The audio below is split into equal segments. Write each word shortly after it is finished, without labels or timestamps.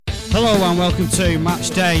Hello and welcome to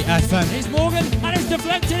Matchday FM. It's Morgan and it's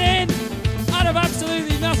deflected in out of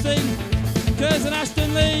absolutely nothing. Kers and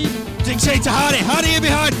Ashton lead. Dixie to Hardy. Hardy in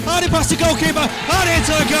behind. Hardy past the goalkeeper. Hardy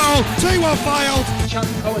into the goal. 2-1 failed. Chance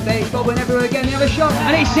for Colin Bay. It's bobbling everywhere again. The other shot.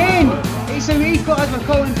 And it's in. It's a recut for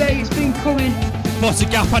Colin Bay. It's been coming. Puts a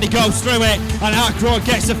gap and he goes through it. And Ackroyd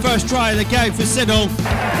gets the first try of the game for Siddle.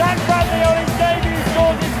 Dan Bradley on his debut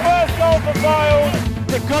scores his first goal for Fylde.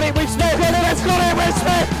 They've got it with Smith. They've got it with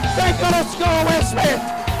Smith. They've got to score with Smith.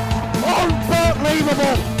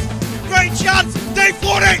 Unbelievable. Great chance. They've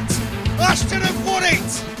won it. Ashton have won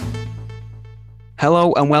it.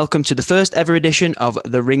 Hello and welcome to the first ever edition of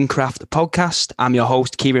the Ringcraft Podcast. I'm your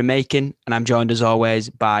host, Kieran, Makin, and I'm joined as always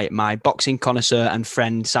by my boxing connoisseur and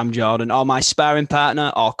friend, Sam Jordan, or my sparring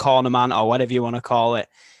partner, or corner man, or whatever you want to call it.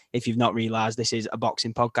 If you've not realised, this is a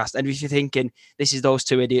boxing podcast. And if you're thinking, this is those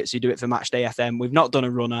two idiots who do it for Matchday FM, we've not done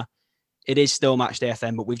a runner. It is still Matchday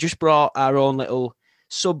FM, but we've just brought our own little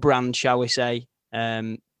sub-brand, shall we say,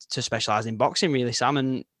 to specialise in boxing, really, Sam.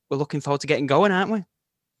 And we're looking forward to getting going, aren't we?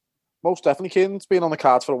 Most definitely, Kieran. It's been on the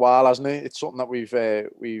cards for a while, hasn't it? It's something that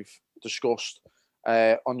we've discussed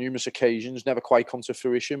on numerous occasions, never quite come to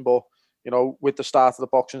fruition. But, you know, with the start of the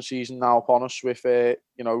boxing season now upon us, with,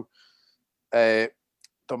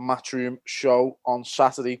 the Matchroom show on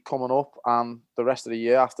Saturday coming up and the rest of the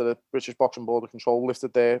year after the British Boxing Board of Control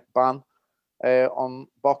lifted their ban on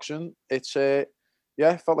boxing, it's,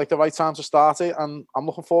 felt like the right time to start it. And I'm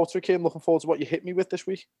looking forward to it, Kieran. Looking forward to what you hit me with this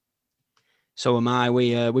week. So am I.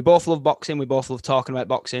 We both love boxing. We both love talking about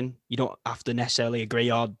boxing. You don't have to necessarily agree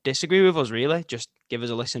or disagree with us, really. Just give us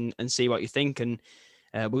a listen and see what you think. And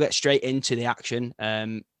we'll get straight into the action.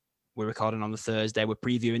 We're recording on the Thursday. We're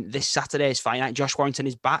previewing this Saturday's fight night. Josh Warrington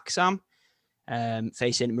is back, Sam,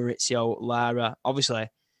 facing Mauricio Lara. Obviously,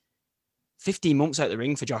 15 months out the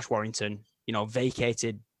ring for Josh Warrington. You know,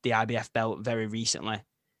 vacated the IBF belt very recently.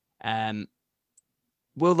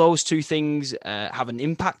 Will those two things have an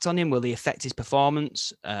impact on him? Will they affect his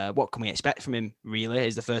performance? What can we expect from him, really,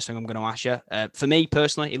 is the first thing I'm going to ask you. For me,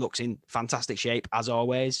 personally, he looks in fantastic shape, as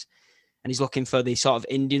always. And he's looking for the sort of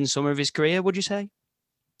Indian summer of his career, would you say?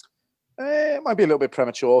 It might be a little bit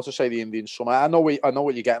premature to say the Indian summer. I know what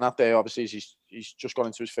you're getting at there. Obviously, he's just gone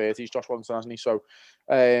into his 30s, Josh Warrington, hasn't he? So,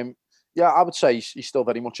 I would say he's still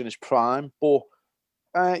very much in his prime. But,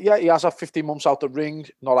 he has had 15 months out the ring.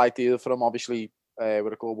 Not ideal for him, obviously.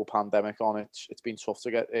 With a global pandemic on it, it's been tough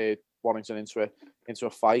to get Warrington into a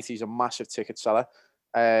fight. He's a massive ticket seller,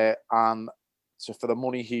 and so for the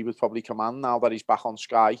money he would probably command now that he's back on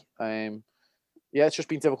Sky, it's just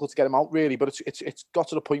been difficult to get him out, really. But it's got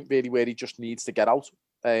to the point really where he just needs to get out.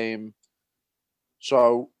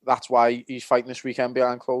 So that's why he's fighting this weekend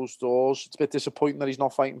behind closed doors. It's a bit disappointing that he's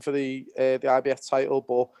not fighting for the IBF title,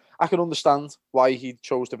 but I can understand why he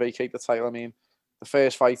chose to vacate the title. I mean, the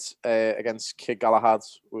first fight against Kid Galahad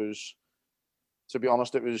was, to be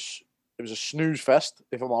honest, it was a snooze fest,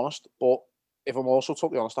 if I'm honest. But if I'm also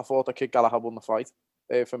totally honest, I thought that Kid Galahad won the fight.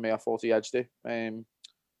 For me, I thought he edged it.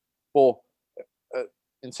 But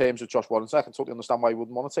in terms of Josh Warrington, I can totally understand why he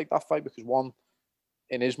wouldn't want to take that fight, because one,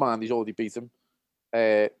 in his mind, he's already beat him.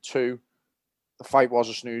 Two, the fight was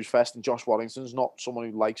a snooze fest, and Josh Warrington's not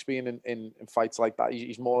someone who likes being in fights like that.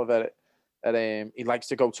 He's more of a he likes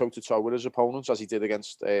to go toe-to-toe with his opponents, as he did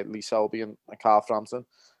against Lee Selby and Carl Frampton.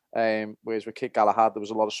 Whereas with Kid Galahad, there was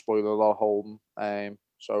a lot of spoiling, a lot of holding. I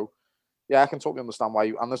can totally understand why.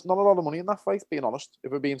 And there's not a lot of money in that fight, being honest,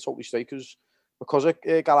 if we're being totally straight, because of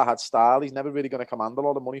Galahad's style, he's never really going to command a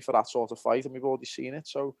lot of money for that sort of fight, and we've already seen it.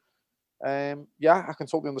 So, I can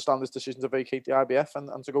totally understand this decision to vacate the IBF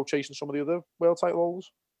and to go chasing some of the other world title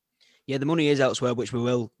holders. Yeah, the money is elsewhere, which we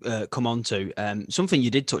will come on to. Something you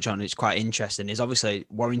did touch on, it's quite interesting, is obviously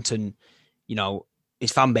Warrington, you know,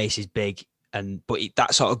 his fan base is big, but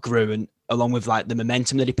that sort of grew, and along with like the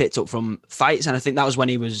momentum that he picked up from fights. And I think that was when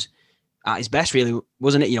he was at his best, really,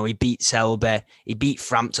 wasn't it? You know, he beat Selby, he beat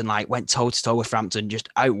Frampton, like went toe-to-toe with Frampton, just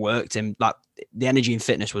outworked him. Like the energy and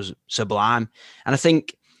fitness was sublime. And I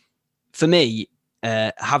think for me,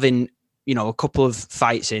 having, you know, a couple of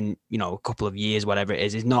fights in, you know, a couple of years, whatever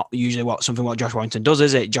it is not usually what Josh Warrington does,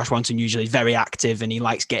 is it? Josh Warrington usually is very active and he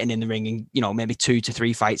likes getting in the ring and, you know, maybe 2 to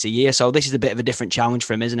 3 fights a year. So this is a bit of a different challenge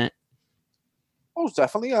for him, isn't it? Most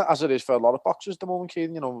definitely, as it is for a lot of boxers at the moment,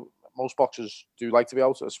 Kieran. You know, most boxers do like to be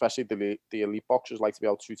out, especially the elite boxers like to be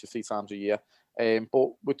out 2 to 3 times a year. But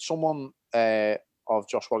with someone of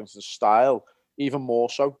Josh Warrington's style, even more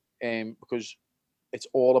so, because it's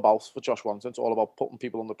all about, for Josh Warrington, it's all about putting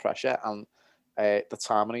people under pressure and the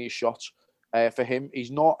timing of his shots. For him,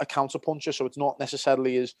 he's not a counter puncher, so it's not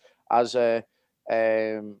necessarily as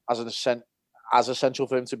as essential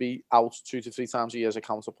for him to be out 2 to 3 times a year as a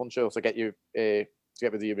counter puncher to get you to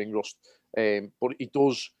get rid of your ring rust. But he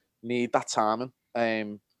does need that timing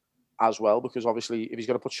as well, because obviously if he's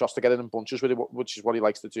going to put shots together in bunches with it, which is what he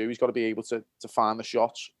likes to do, he's got to be able to find the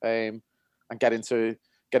shots and get into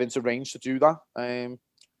range to do that.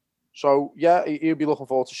 So yeah, he'll be looking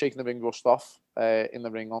forward to shaking the ring rust off in the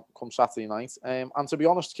ring come Saturday night. And to be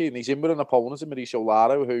honest, Kieran, he's in with an opponent in Mauricio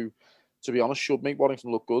Lara, who, to be honest, should make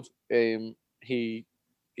Warrington look good.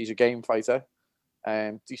 He's a game fighter,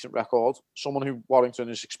 decent record, someone who Warrington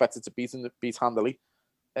is expected to beat handily.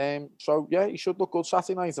 So yeah, he should look good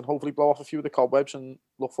Saturday night and hopefully blow off a few of the cobwebs and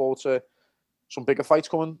look forward to some bigger fights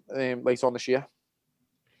coming later on this year.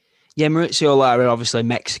 Yeah, Mauricio Lara, obviously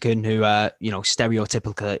Mexican, who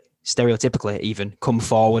stereotypically even come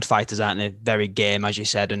forward fighters, aren't they? Very game, as you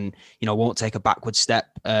said, and won't take a backward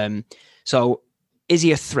step. So is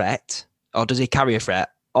he a threat, or does he carry a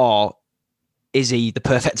threat, or is he the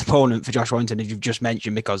perfect opponent for Josh Warrington, as you've just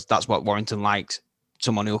mentioned, because that's what Warrington likes,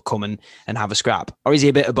 someone who'll come and have a scrap? Or is he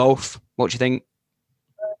a bit of both? What do you think?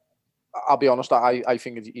 I'll be honest, I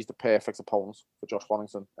think he's the perfect opponent for Josh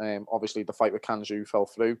Warrington. Obviously, the fight with Kanju fell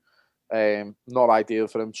through. Not ideal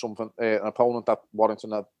for him. An opponent that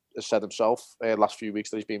Warrington has said himself last few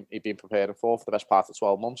weeks that he's been preparing for the best part of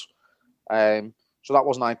 12 months. So that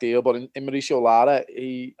wasn't ideal. But in Mauricio Lara,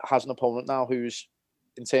 he has an opponent now who's,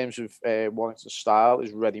 in terms of Warrington's style,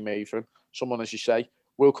 is ready-made for him. Someone, as you say,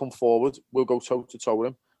 will come forward, will go toe-to-toe with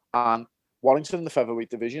him. And Warrington in the featherweight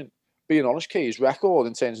division, being honest, Key, his record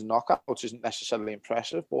in terms of knockouts isn't necessarily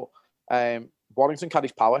impressive, but Warrington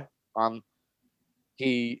carries power, and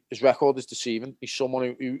his record is deceiving. He's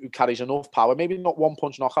someone who carries enough power, maybe not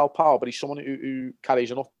one-punch knockout power, but he's someone who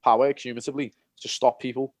carries enough power cumulatively to stop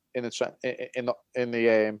people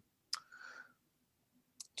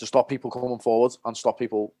to stop people coming forward and stop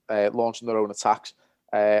people launching their own attacks.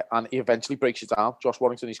 And he eventually breaks it down. Josh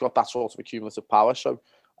Warrington, he's got that sort of accumulative power. So,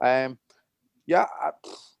 yeah,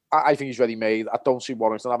 I think he's ready-made. I don't see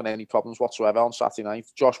Warrington having any problems whatsoever on Saturday night.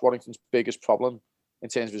 Josh Warrington's biggest problem in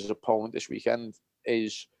terms of his opponent this weekend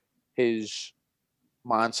is his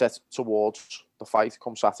mindset towards the fight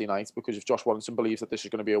come Saturday night. Because if Josh Warrington believes that this is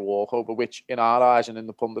going to be a walkover, which in our eyes and in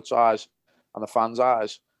the pundits' eyes and the fans'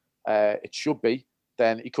 eyes, it should be,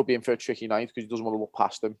 then he could be in for a tricky night because he doesn't want to look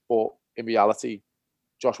past him. But in reality,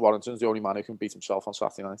 Josh Warrington's the only man who can beat himself on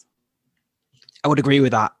Saturday night. I would agree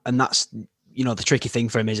with that. And that's, the tricky thing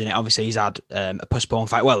for him, isn't it? Obviously, he's had a postponed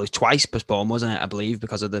fight. Well, it was twice postponed, wasn't it? I believe,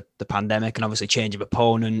 because of the pandemic and obviously change of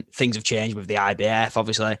opponent. Things have changed with the IBF,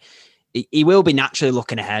 obviously. He will be naturally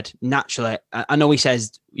looking ahead. Naturally. I know he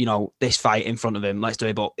says, this fight in front of him, let's do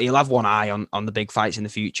it, but he'll have one eye on the big fights in the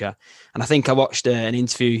future. And I think I watched an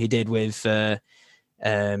interview he did with Sky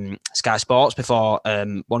Sports before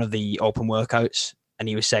one of the open workouts. And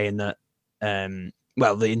he was saying that, the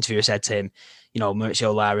interviewer said to him,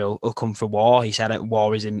 Mauricio Lara will come for war. He said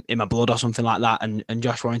war is in my blood or something like that. And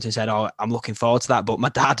Josh Warrington said, I'm looking forward to that. But my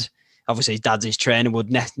dad, obviously his dad's his trainer,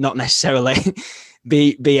 would not necessarily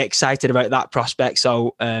be excited about that prospect.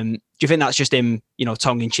 So do you think that's just him,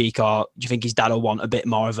 tongue in cheek, or do you think his dad will want a bit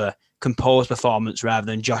more of a composed performance rather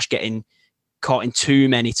than Josh getting caught in too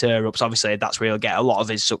many tear-ups? Obviously, that's where he'll get a lot of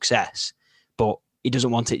his success. But he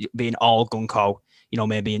doesn't want it being all gung-ho,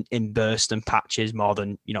 maybe in bursts and patches more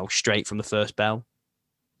than, straight from the first bell.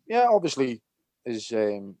 Yeah, obviously, his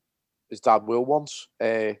dad will want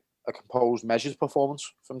a composed, measured performance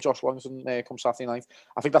from Josh Warrington come Saturday night.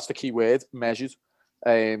 I think that's the key word, measured.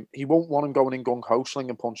 He won't want him going in gung-ho,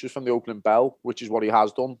 slinging punches from the opening bell, which is what he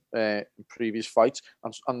has done in previous fights.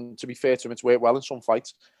 And to be fair to him, it's worked well in some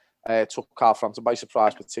fights. Took Carl Frampton by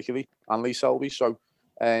surprise, particularly, and Lee Selby. So,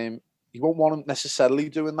 he won't want him necessarily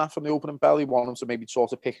doing that from the opening bell. He wants him to maybe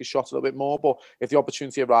sort of pick his shots a little bit more. But if the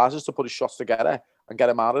opportunity arises to put his shots together and get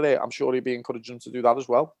him out of there, I'm sure he'd be encouraging him to do that as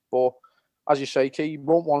well. But as you say, Key, he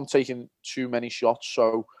won't want him taking too many shots.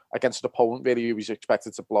 So against an opponent, really, who he's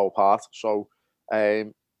expected to blow apart. So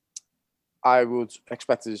I would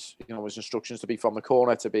expect his instructions to be from the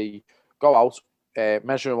corner to be go out,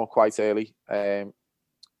 measure him up quite early,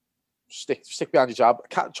 stick behind your jab,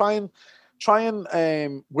 try and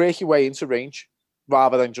work your way into range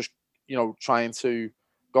rather than just trying to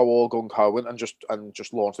go all gung-ho and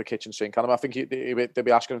just launch the kitchen sink. And I think they'll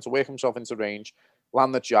be asking him to work himself into range,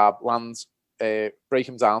 land the jab, break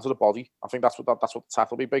him down to the body. I think that's what the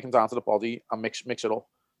tackle will be: break him down to the body and mix it up.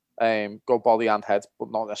 Go body and head,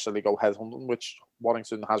 but not necessarily go head hunting, which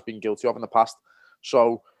Warrington has been guilty of in the past.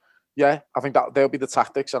 So yeah, I think that they'll be the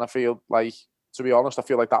tactics, and I feel like, to be honest, that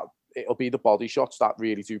it'll be the body shots that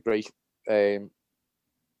really do break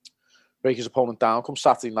break his opponent down come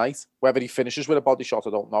Saturday night. Whether he finishes with a body shot,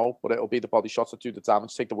 I don't know, but it'll be the body shots that do the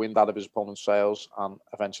damage, take the wind out of his opponent's sails, and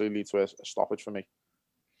eventually lead to a stoppage for me.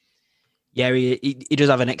 Yeah, he does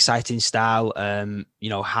have an exciting style,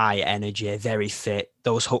 high energy, very fit.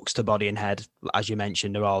 Those hooks to body and head, as you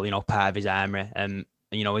mentioned, are all, part of his armour.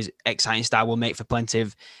 His exciting style will make for plenty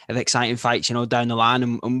of exciting fights, down the line.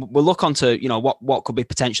 And we'll look on to, what could be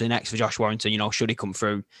potentially next for Josh Warrington, should he come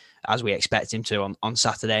through as we expect him to on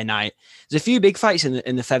Saturday night. There's a few big fights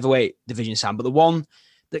in the featherweight division, Sam, but the one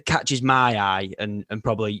that catches my eye, and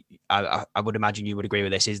probably I would imagine you would agree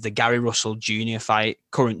with this, is the Gary Russell Jr. fight,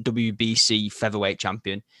 current WBC featherweight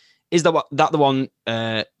champion. Is that the one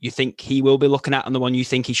you think he will be looking at, and the one you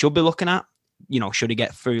think he should be looking at? Should he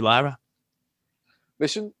get through Lara?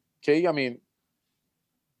 Listen, Key, I mean,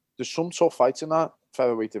 there's some tough fights in that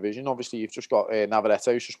featherweight division. Obviously, you've just got Navarrete,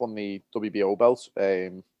 who's just won the WBO belt,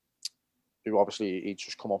 who obviously he's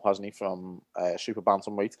just come up, hasn't he, from super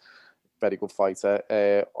bantamweight. Very good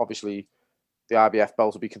fighter. Obviously, the IBF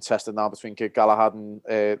belt will be contested now between Kid Galahad and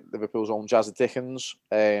Liverpool's own Jazza Dickens.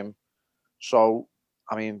 So,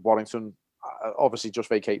 I mean, Warrington, obviously just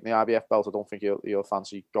vacating the IBF belt, I don't think he'll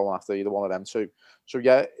fancy going after either one of them two. So,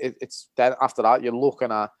 yeah, it's then after that, you're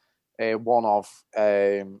looking at one of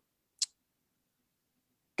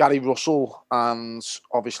Gary Russell and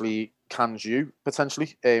obviously Kanju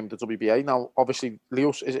potentially, the WBA. Now, obviously,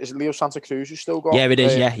 is it Leo Santa Cruz who's still got? Yeah, it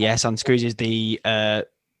is. Yeah. Santa Cruz is the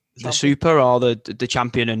super or the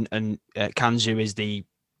champion, and Kanju is the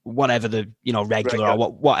whatever the regular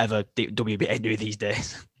or whatever the WBA do these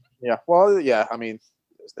days. Yeah, well, yeah. I mean,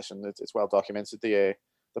 listen, it's well documented the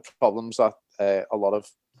problems that a lot of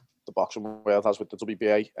the boxing world has with the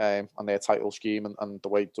WBA and their title scheme and the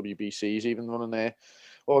way WBC is even running their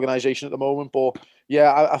organisation at the moment. But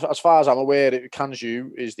yeah, as far as I'm aware,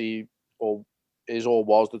 Kanju is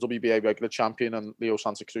was the WBA regular champion, and Leo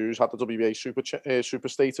Santa Cruz had the WBA super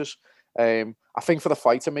status. I think for the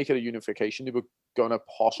fight to make it a unification, they were going to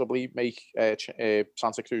possibly make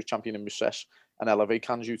Santa Cruz champion in recess and elevate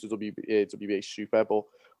Kanju to WBA super. But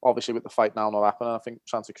obviously, with the fight now not happening, I think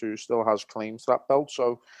Santa Cruz still has claims to that belt.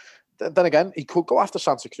 So then again, he could go after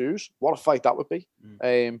Santa Cruz. What a fight that would be.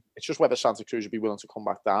 It's just whether Santa Cruz would be willing to come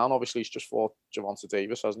back down. Obviously, he's just fought Gervonta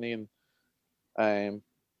Davis, hasn't he? And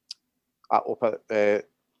I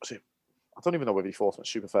don't even know whether he fought him at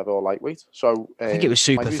super feather or lightweight. So I think it was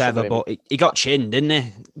super feather, but he got chinned, didn't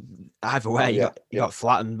he? Either way, he got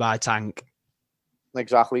flattened by Tank.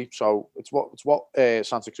 Exactly. So it's what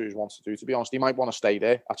Santa Cruz wants to do. To be honest, he might want to stay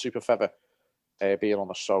there at super feather. Being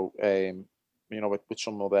honest, so with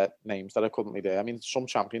some other names that are currently there. I mean, some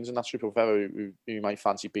champions in that super feather who you might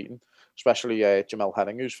fancy beating, especially Jamel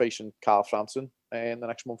Herring, who's facing Carl Frampton in the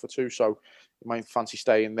next month or two. So you might fancy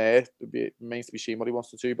staying there. It remains to be seen what he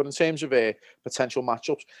wants to do. But in terms of potential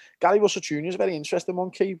matchups, Gary Russell Jr. is a very interesting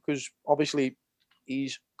one, Key, because obviously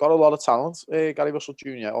he's got a lot of talent. Gary Russell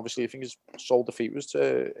Jr. Obviously, I think his sole defeat was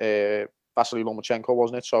to Vasily Lomachenko,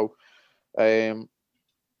 wasn't it? So,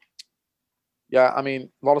 yeah, I mean,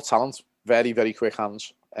 a lot of talent. Very, very quick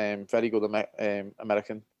hands. Very good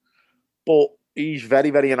American. But he's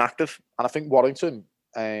very, very inactive. And I think Warrington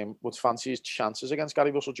would fancy his chances against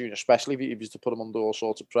Gary Russell Jr., especially if he was to put him under all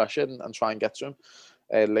sorts of pressure and try and get to him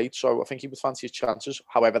late. So I think he would fancy his chances.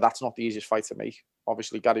 However, that's not the easiest fight to make.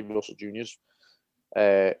 Obviously, Gary Russell Jr.'s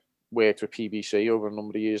worked with PBC over a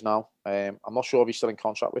number of years now. I'm not sure if he's still in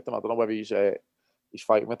contract with them. I don't know whether he's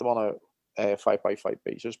fighting with them on a fight-by-fight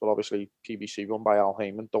basis, but obviously PBC run by Al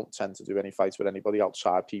Heyman don't tend to do any fights with anybody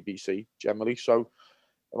outside PBC generally, so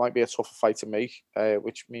it might be a tougher fight to make,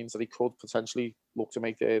 which means that he could potentially look to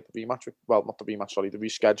make the rematch, the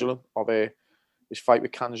rescheduling of his fight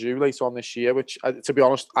with Kanju later on this year, which, to be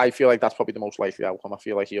honest, I feel like that's probably the most likely outcome. I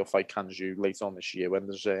feel like he'll fight Kanju later on this year when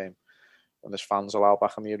there's fans allowed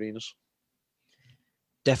back in the arenas.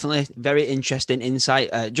 Definitely. Very interesting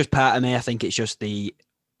insight. Just part of me, I think it's just the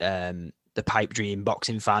pipe dream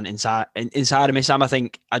boxing fan inside of me, Sam. I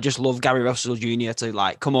think I just love Gary Russell Jr.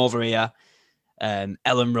 to come over here,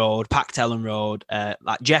 Ellen Road, packed Ellen Road,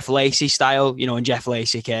 like Jeff Lacey style, when Jeff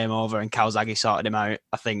Lacey came over and Calzaghe sorted him out.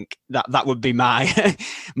 I think that would be my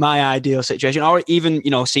my ideal situation. Or even,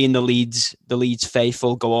 seeing the Leeds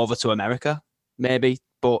faithful go over to America, maybe.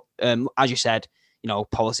 But as you said,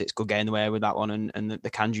 politics could get in the way with that one, and the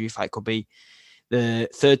Kanju fight could be the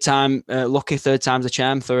third time's a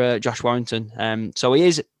charm for Josh Warrington. So he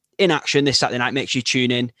is in action this Saturday night. Make sure you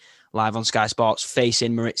tune in live on Sky Sports,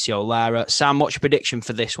 facing Mauricio Lara. Sam, what's your prediction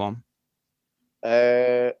for this one?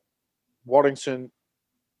 Warrington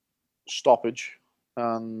stoppage,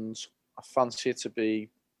 and I fancy it to be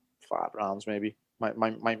 5 rounds, maybe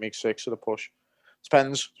Might make 6 at a push.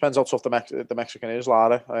 Depends how tough the Mexican is,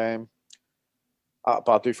 Lara. But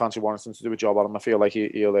I do fancy Warrington to do a job on him. I feel like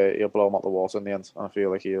he'll blow him out the water in the end, and I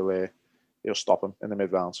feel like he'll stop him in the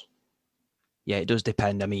mid rounds. Yeah, it does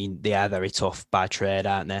depend. I mean, they are very tough by trade,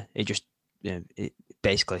 aren't they? It just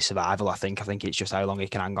basically survival. I think it's just how long he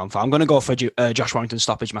can hang on for. I'm going to go for Josh Warrington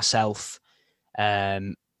stoppage myself,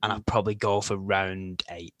 and I'll probably go for round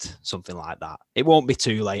 8, something like that. It won't be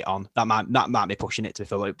too late on. That might be pushing it to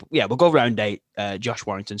Phil. Yeah, we'll go round 8. Josh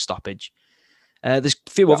Warrington stoppage. There's a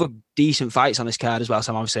few other decent fights on this card as well.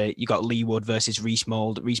 So obviously you got Lee Wood versus Reece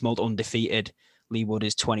Mould. Reece Mould undefeated. Lee Wood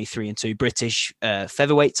is 23-2. British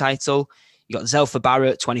featherweight title. You got Zelfa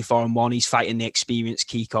Barrett, 24-1. He's fighting the experienced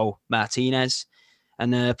Kiko Martinez.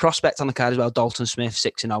 And prospect on the card as well, Dalton Smith,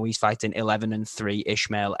 6-0. He's fighting 11-3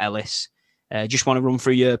 Ishmael Ellis. Just want to run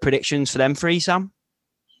through your predictions for them 3, Sam?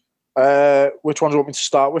 Which ones do you want me to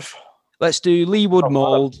start with? Let's do Lee Wood,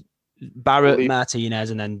 Mould, Barrett, Martinez,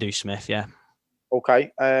 and then do Smith, yeah.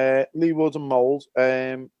 Okay. Lee Wood and Mould.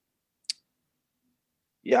 Yeah,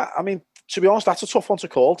 I mean, to be honest, that's a tough one to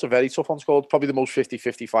call. It's a very tough one to call. Probably the most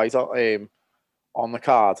 50-50 fight on the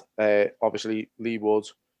card. Obviously, Lee Wood.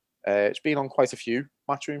 It's been on quite a few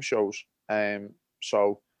Matchroom shows.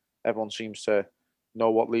 So everyone seems to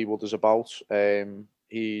know what Lee Wood is about.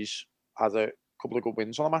 He's had a couple of good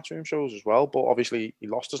wins on the Matchroom shows as well. But obviously, he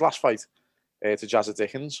lost his last fight to Jazza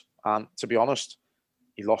Dickens. And to be honest,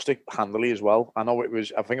 he lost it handily as well. I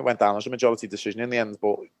think it went down as a majority decision in the end,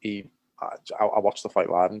 but I watched the fight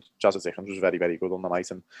live, and Jazza Dickens was very, very good on the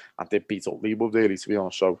night and did beat up Lee Wood, really, to be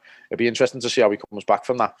honest. So it'd be interesting to see how he comes back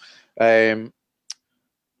from that.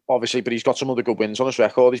 Obviously, but he's got some other good wins on his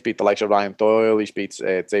record. He's beat the likes of Ryan Doyle. He's beat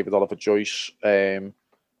David Oliver Joyce.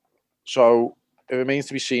 So it remains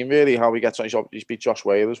to be seen, really, how he gets on. He's beat Josh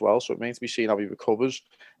Whale as well, so it remains to be seen how he recovers.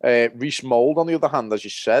 Reece Mould, on the other hand, as you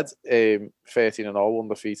said, 13-0,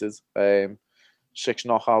 undefeated, 6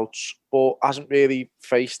 knockouts, but hasn't really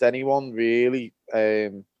faced anyone, really,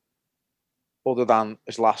 other than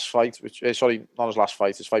his last fight, his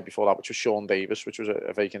fight before that, which was Sean Davis, which was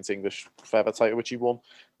a vacant English feather title, which he won.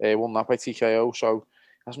 Won that by TKO, so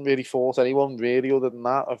hasn't really fought anyone, really, other than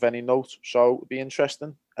that, of any note. So it'd be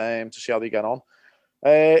interesting to see how they get on.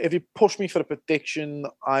 If you push me for a prediction,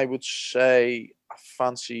 I would say I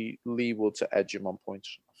fancy Lee Wood to edge him on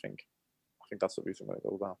points. I think that's the route I'm going to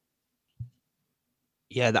go down.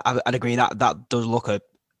 Yeah, I'd agree. That does look a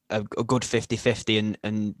good 50-50,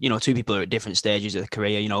 and you know, two people are at different stages of their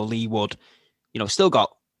career. You know, Lee Wood, you know, still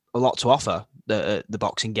got a lot to offer the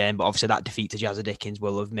boxing game, but obviously that defeat to Jazza Dickens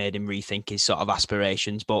will have made him rethink his sort of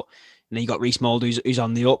aspirations. But then you got Reece Mould, who's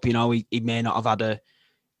on the up. You know, he may not have had a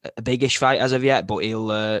biggish fight as of yet, but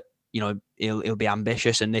he'll be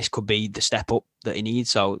ambitious, and this could be the step up that he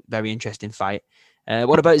needs. So very interesting fight.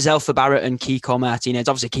 What about Zelfa Barrett and Kiko Martinez?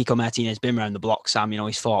 Obviously, Kiko Martinez has been around the block, Sam. You know,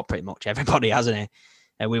 he's fought pretty much everybody, hasn't he?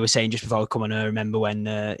 We were saying just before we come on, I remember when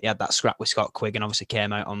he had that scrap with Scott Quigg and obviously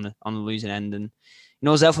came out on the losing end. And you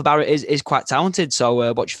know, Zelfa Barrett is quite talented.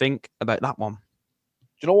 So, what do you think about that one? Do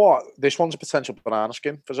you know what? This one's a potential banana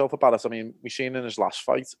skin for Zelfa Barrett. I mean, we've seen in his last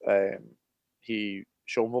fight, he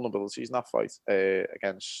showed vulnerabilities in that fight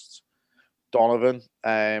against Donovan.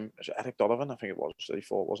 Is it Eric Donovan? I think it was that he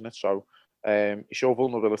fought, wasn't it? So he showed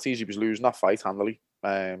vulnerabilities. He was losing that fight handily. He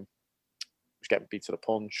was getting beat to the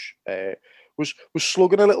punch. Was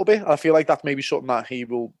slugging a little bit. I feel like that may be something that he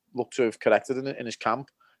will look to have corrected in his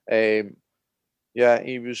camp. I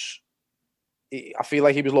feel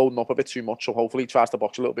like he was loading up a bit too much, so hopefully he tries to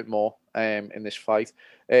box a little bit more in this fight.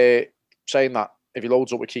 Saying that, if he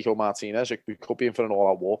loads up with Kiko Martinez, we could be in for an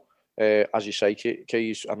all-out war. As you say,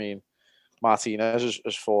 Martinez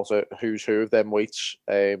has fought a who's who of them weights.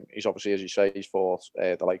 He's obviously, as you say, he's fought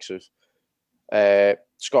the likes of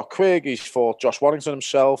Scott Quigg. He's fought Josh Warrington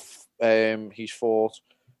himself. He's fought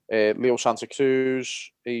Leo Santa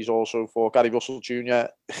Cruz. He's also fought Gary Russell Jr.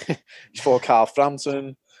 He's fought Carl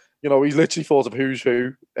Frampton. You know, he's literally fought a who's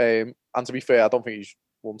who. And to be fair, I don't think he's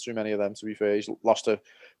won too many of them, to be fair. He's lost to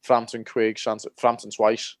Frampton, Quigg, Frampton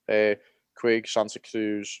twice. Quigg, Santa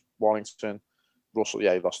Cruz, Warrington, Russell.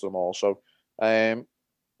 Yeah, he lost to them all. So,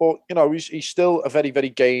 but, you know, he's still a very, very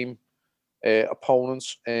game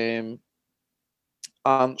opponent.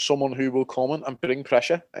 And someone who will come in and bring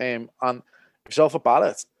pressure. And if Zelfa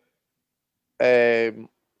Barrett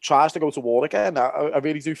tries to go to war again, I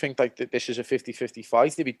really do think like this is a 50-50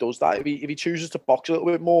 fight. If he does that, if he chooses to box a little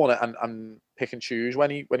bit more and pick and choose when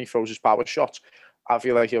he throws his power shots, I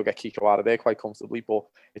feel like he'll get Kiko out of there quite comfortably. But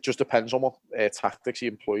it just depends on what tactics he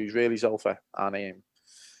employs, really, Zelfa. And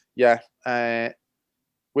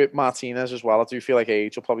with Martinez as well, I do feel like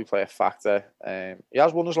age will probably play a factor. He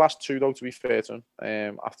has won his last 2, though, to be fair to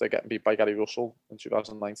him. After getting beat by Gary Russell in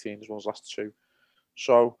 2019, he's won his last 2.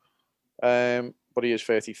 So, but he is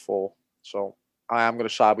 34. So I am going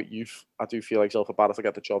to side with youth. I do feel like Zelfa Barrett will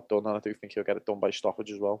get the job done, and I do think he'll get it done by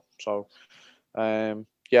stoppage as well. So,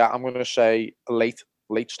 yeah, I'm going to say a late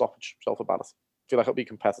stoppage, Zelfa Barrett. I feel like it'll be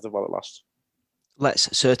competitive while it lasts.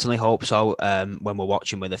 Let's certainly hope so when we're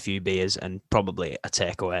watching with a few beers and probably a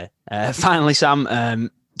takeaway. Finally,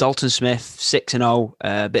 Sam, Dalton Smith, 6-0,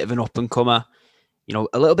 a bit of an up-and-comer. You know,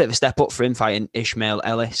 a little bit of a step up for him fighting Ishmael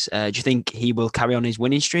Ellis. Do you think he will carry on his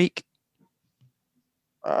winning streak?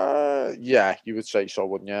 Yeah, you would say so,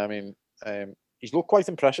 wouldn't you? I mean, he's looked quite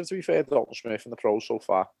impressive, to be fair, Dalton Smith in the pros so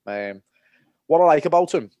far. What I like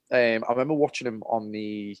about him, I remember watching him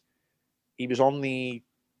he was on the,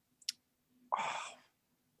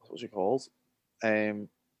 what was he called? I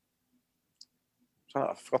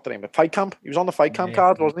forgot the name. Fight Camp. He was on the Fight Camp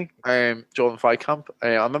card, wasn't he? Jordan Fight Camp. I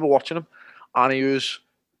remember watching him, and he was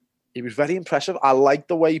very impressive. I liked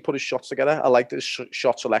the way he put his shots together. I liked his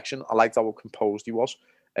shot selection. I liked how composed he was.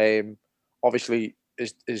 Obviously,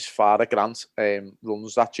 his father Grant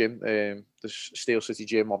runs that gym, the Steel City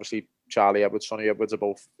Gym. Obviously, Charlie Edwards, Sonny Edwards are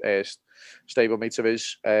both stable mates of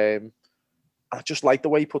his. I just like the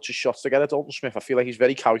way he puts his shots together, Dalton Smith. I feel like he's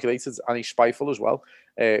very calculated and he's spiteful as well.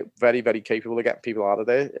 Very, very capable of getting people out of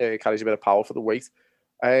there. Carries a bit of power for the weight.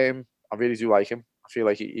 I really do like him. I feel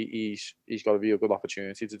like he's got a real good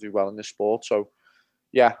opportunity to do well in this sport. So,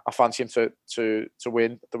 yeah, I fancy him to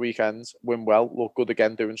win the weekend, win well, look good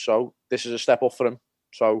again doing so. This is a step up for him.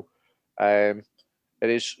 So, it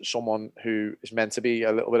is someone who is meant to be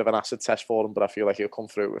a little bit of an acid test for him, but I feel like he'll come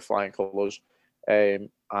through with flying colours. And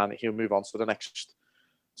he'll move on to the next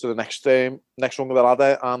rung of the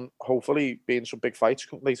ladder, and hopefully be in some big fights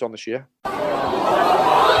later on this year.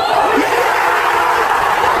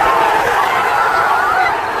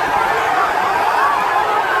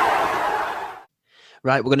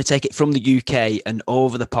 Right, we're going to take it from the UK and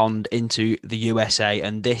over the pond into the USA,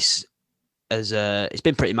 and this it's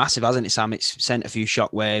been pretty massive, hasn't it, Sam? It's sent a few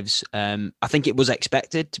shockwaves. I think it was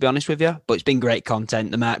expected, to be honest with you, but it's been great content.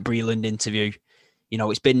 The Mark Breland interview. You know,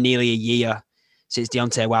 it's been nearly a year since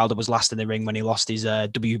Deontay Wilder was last in the ring when he lost his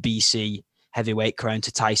WBC heavyweight crown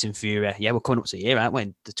to Tyson Fury. Yeah, we're coming up to a year, aren't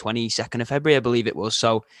we? The 22nd of February, I believe it was.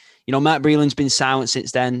 So, you know, Mark Breland's been silent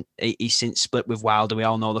since then. He's since split with Wilder. We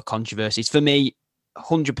all know the controversies. For me,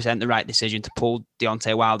 100% the right decision to pull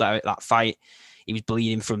Deontay Wilder out of that fight. He was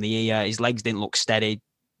bleeding from the ear. His legs didn't look steady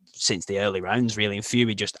since the early rounds, really. And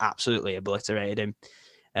Fury just absolutely obliterated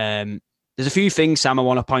him. There's a few things, Sam, I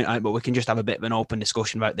want to point out, but we can just have a bit of an open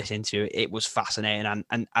discussion about this interview. It was fascinating,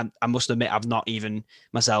 and I must admit, I've not even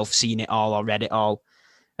myself seen it all or read it all.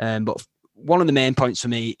 But one of the main points for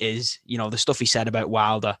me is, you know, the stuff he said about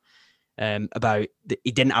Wilder, about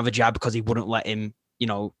he didn't have a jab because he wouldn't let him, you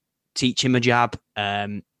know, teach him a jab.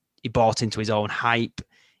 He bought into his own hype.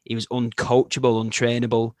 He was uncoachable,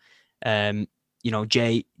 untrainable. You know,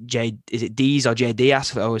 is it Dees or J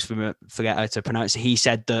Diaz? I always forget how to pronounce it. He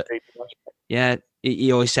said that, yeah,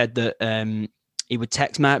 he always said that he would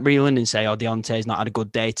text Mark Breland and say, "Oh, Deontay's not had a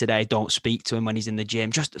good day today. Don't speak to him when he's in the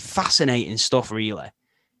gym." Just fascinating stuff, really.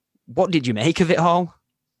 What did you make of it all?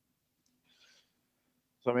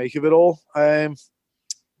 To make of it all, to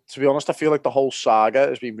be honest, I feel like the whole saga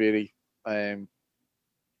has been really, on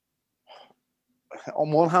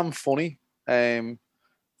one hand, funny.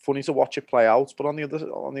 Funny to watch it play out, but on the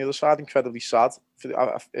other side, incredibly sad for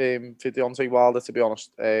Deontay Wilder, to be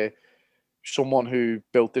honest. Someone who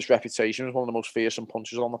built this reputation as one of the most fearsome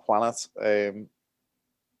punchers on the planet. And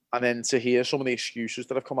then to hear some of the excuses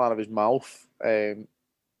that have come out of his mouth,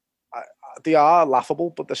 they are laughable,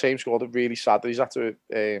 but the same score, they're really sad that he's had to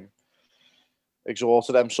exhort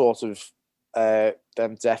to them sort of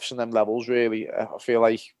them depths and them levels, really. I feel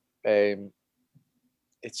like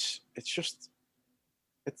it's just...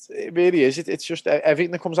 It really is. It's just everything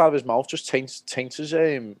that comes out of his mouth just taints his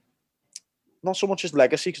not so much his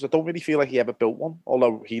legacy, because I don't really feel like he ever built one.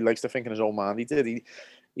 Although he likes to think in his own mind he did.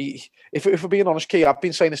 If we're being honest, Key, I've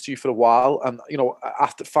been saying this to you for a while, and you know,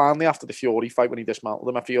 after the Fury fight when he dismantled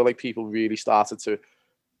him, I feel like people really started to.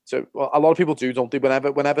 Well, a lot of people do, don't they?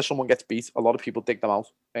 Whenever someone gets beat, a lot of people dig them out,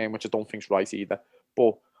 which I don't think's right either.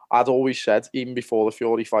 But I'd always said, even before the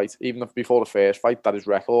Fury fight, even before the first fight, that his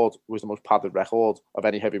record was the most padded record of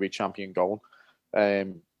any heavyweight champion going.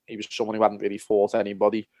 He was someone who hadn't really fought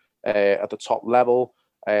anybody at the top level.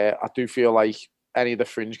 I do feel like any of the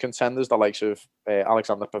fringe contenders, the likes of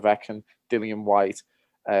Alexander Povetkin, Dillian White,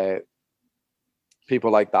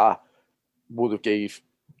 people like that, would have gave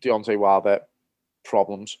Deontay Wilder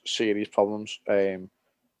problems, serious problems. And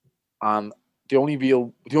the only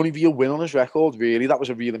real win on his record, really, that was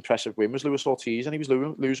a real impressive win, was Luis Ortiz, and he was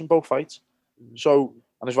losing both fights. So,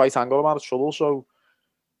 and his right hand got him out of trouble. So,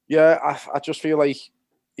 yeah, I just feel like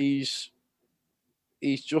he's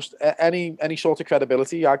just any sort of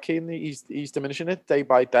credibility he had, Kieran, he's diminishing it day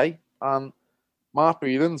by day. And Mark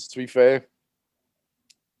Breland, to be fair,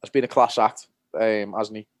 has been a class act,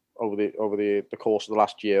 hasn't he? Over the course of the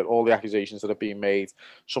last year, all the accusations that have been made,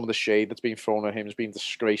 some of the shade that's been thrown at him has been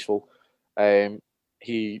disgraceful.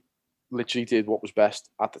 He literally did what was best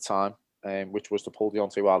at the time, which was to pull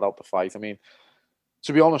Deontay Wilder out the fight. I mean,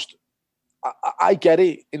 to be honest, I get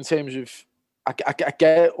it in terms of I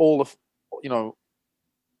get all of, you know,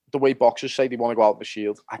 the way boxers say they want to go out in the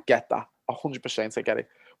Shield. I get that 100%. I get it,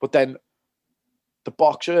 but then the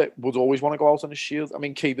boxer would always want to go out on the Shield. I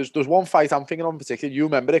mean, Key, there's one fight I'm thinking of in particular. You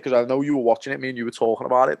remember it because I know you were watching it. Me and you were talking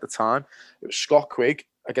about it at the time. It was Scott Quigg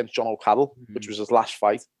against John O'Connell, which was his last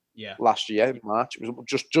fight last year in March. It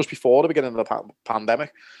was just before the beginning of the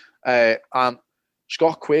pandemic. And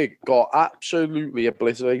Scott Quigg got absolutely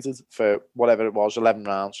obliterated for whatever it was, 11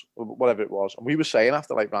 rounds, whatever it was. And we were saying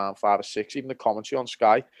after like round 5 or 6, even the commentary on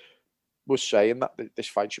Sky was saying that this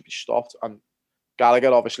fight should be stopped. And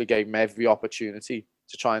Gallagher obviously gave him every opportunity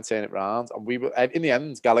to try and turn it around. And we were, in the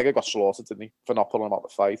end, Gallagher got slaughtered, didn't he, for not pulling him out the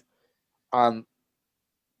fight. And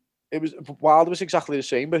Wilder was exactly the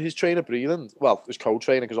same, but his trainer Breland, well, his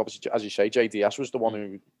co-trainer, because obviously, as you say, JDS was the one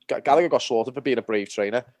who, Gallagher got slaughtered for being a brave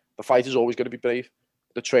trainer. The fighter's always going to be brave.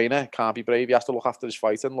 The trainer can't be brave. He has to look after his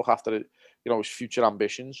fighter and look after, you know, his future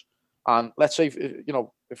ambitions. And let's say, you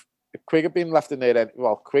know, if Quigg had been left in there,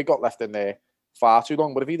 well, Quigg got left in there far too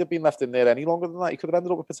long, but if he'd have been left in there any longer than that, he could have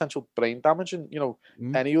ended up with potential brain damage and, you know,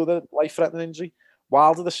 any other life-threatening injury.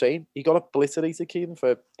 Wilder the same. He got obliterated, Kieran,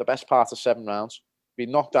 for the best part of 7 rounds.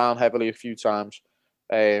 Been knocked down heavily a few times.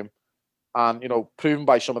 And, you know, proven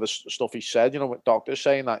by some of the stuff he said, you know, with doctors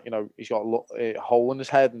saying that, you know, he's got a hole in his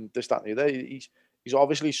head and this, that, and the other. He's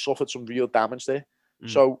obviously suffered some real damage there.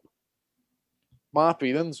 So Mark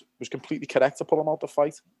Breland was completely correct to pull him out the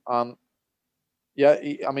fight. And, yeah,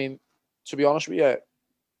 I mean, to be honest with you,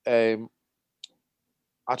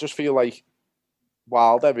 I just feel like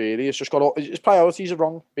Wilder really has just got his priorities are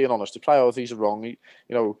wrong. Being honest, his priorities are wrong. You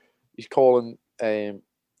know, he's calling,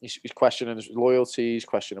 he's questioning his loyalty. He's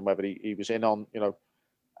questioning whether he was in on, you know,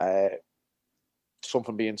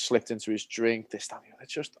 something being slipped into his drink. This, that,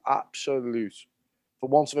 it's just absolute, for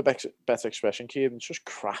want of a better expression, Kieran, it's just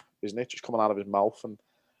crap, isn't it? Just coming out of his mouth, and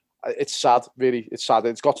it's sad. Really, it's sad.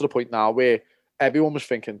 It's got to the point now where everyone was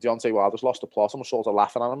thinking Deontay Wilder's lost the plot and was sort of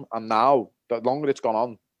laughing at him. And now, the longer it's gone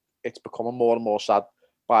on, it's becoming more and more sad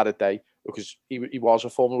by the day, because he was a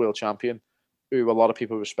former world champion who a lot of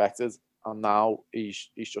people respected, and now he's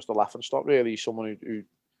just a laughing stock, really. He's someone who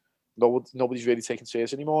nobody's really taking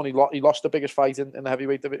serious anymore. And he lost the biggest fight in the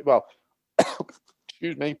heavyweight division. Well,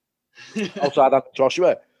 excuse me, outside that,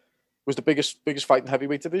 Joshua was the biggest fight in the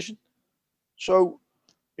heavyweight division. So,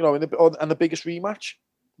 you know, and the biggest rematch,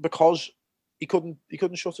 because he couldn't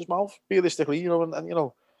shut his mouth, realistically, you know, and you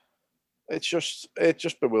know, it's just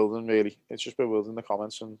bewildering, really. It's just bewildering, the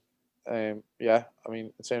comments. And yeah, I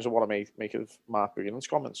mean, in terms of what I make of Mark Breland's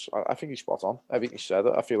comments, I think he's spot on. Everything he said,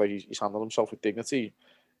 I feel like he's handled himself with dignity.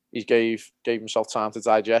 He gave himself time to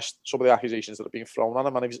digest some of the accusations that have been thrown at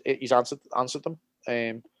him, and he's answered them.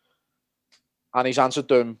 And he's answered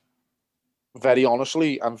them very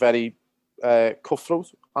honestly and very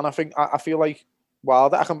cutthroat. And I feel like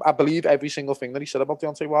Wilder, I believe every single thing that he said about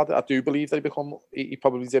Deontay Wilder. I do believe that he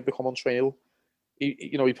probably did become untrainable.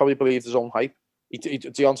 He probably believed his own hype.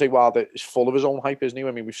 Deontay Wilder is full of his own hype, isn't he?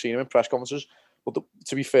 I mean, we've seen him in press conferences, but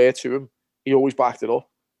to be fair to him, he always backed it up.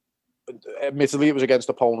 Admittedly, it was against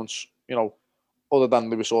opponents, you know, other than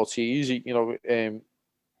Luis Ortiz. It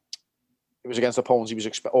was against opponents he was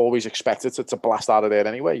always expected to blast out of there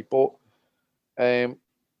anyway. But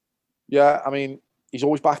yeah, I mean, he's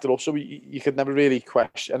always backed it up, so you could never really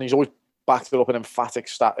question. And he's always backed it up in emphatic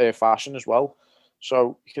fashion as well.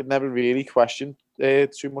 So you could never really question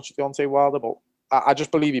too much of Deontay Wilder. But I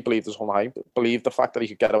just believe he believed his own hype, believed the fact that he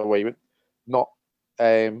could get away with not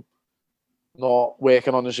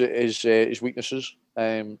working on his weaknesses.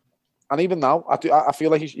 And even now, I feel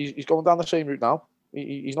like he's going down the same route now.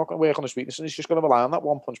 He's not going to work on his weaknesses. He's just going to rely on that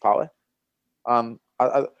one punch power. And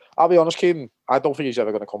I'll be honest, Kieran, I don't think he's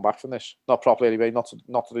ever going to come back from this. Not properly anyway. Not to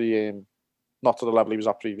the level he was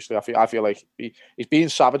at previously. I feel like he's being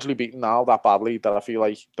savagely beaten now that badly that I feel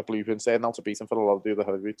like the blueprint's there now to beat him for a lot of the other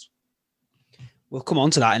heavyweights. We'll come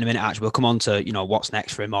on to that in a minute, actually. We'll come on to, you know, what's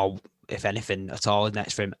next for him, or if anything at all is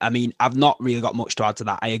next for him. I mean, I've not really got much to add to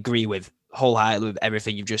that. I agree with wholeheartedly with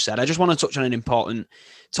everything you've just said. I just want to touch on an important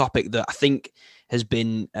topic that I think has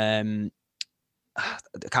been, I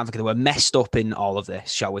can't think of the word, messed up in all of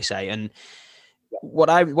this, shall we say. And what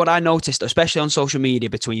I noticed, especially on social media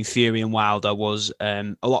between Fury and Wilder, was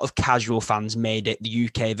a lot of casual fans made it the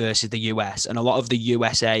UK versus the US, and a lot of the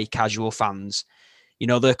USA casual fans,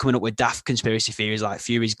 they're coming up with daft conspiracy theories like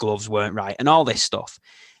Fury's gloves weren't right and all this stuff.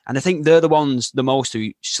 And I think they're the ones the most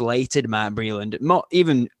who slated Mark Breland, not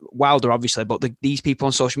even Wilder, obviously, but these people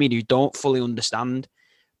on social media who don't fully understand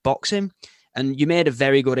boxing. And you made a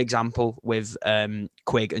very good example with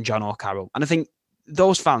Quigg and John O'Carroll. And I think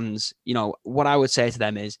those fans, what I would say to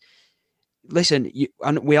them is, listen,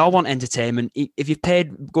 and we all want entertainment. If you've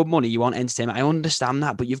paid good money, you want entertainment. I understand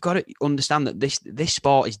that, but you've got to understand that this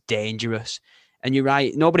sport is dangerous. And you're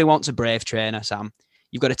right. Nobody wants a brave trainer, Sam.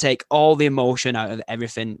 You've got to take all the emotion out of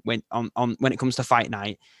everything when it comes to fight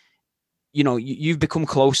night. You've become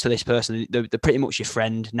close to this person. They're pretty much your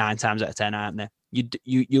friend 9 times out of 10, aren't they?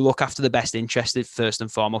 You look after the best interest first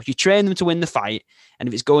and foremost. You train them to win the fight, and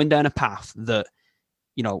if it's going down a path that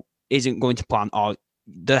isn't going to plan, or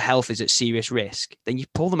their health is at serious risk, then you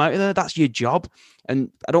pull them out of there. That's your job.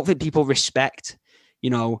 And I don't think people respect,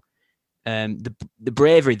 the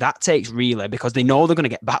bravery that takes, really, because they know they're going to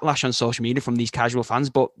get backlash on social media from these casual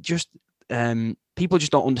fans, but just people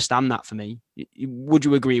just don't understand that. For me, would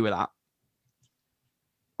you agree with that?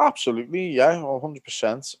 Absolutely, yeah,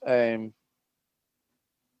 100%.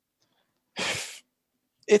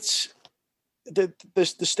 It's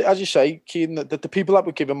as you say, Kieran, the people that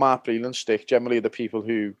would give a Mark Breland stick generally are the people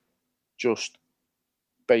who just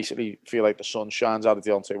basically feel like the sun shines out of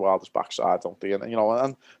Deontay Wilder's backside, don't they?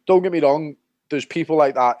 And don't get me wrong, there's people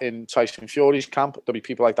like that in Tyson Fury's camp. There'll be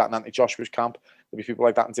people like that in Anthony Joshua's camp. There'll be people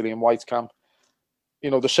like that in Dillian White's camp.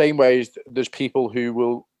 The same way as there's people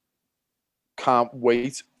who can't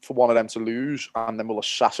wait for one of them to lose and then will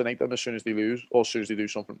assassinate them as soon as they lose or as soon as they do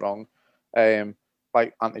something wrong.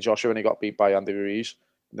 Like Anthony Joshua when he got beat by Andy Ruiz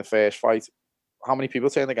in the first fight. How many people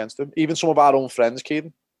turned against him? Even some of our own friends,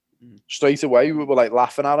 Kieran. Straight away, we were like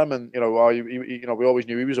laughing at him, and we always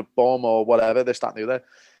knew he was a bum or whatever. This, that, and the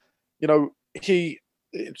other.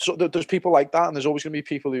 So there's people like that, and there's always going to be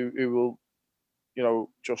people who will,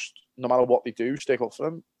 just no matter what they do, stick up for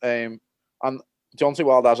them. And Deontay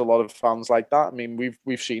Wilder has a lot of fans like that. I mean,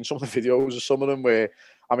 we've seen some of the videos of some of them where,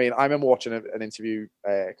 I remember watching an interview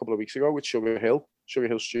a couple of weeks ago with Sugar Hill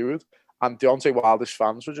Stewart, and Deontay Wilder's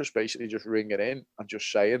fans were just basically just ringing in and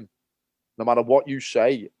just saying, no matter what you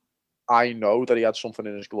say, I know that he had something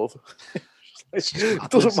in his glove. It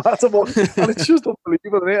doesn't matter what, and it's just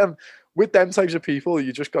unbelievable, isn't it? And with them types of people,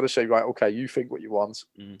 you just got to say, right, okay, you think what you want,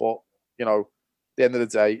 but at the end of the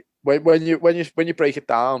day, when you break it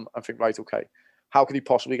down and think, right, okay, how could he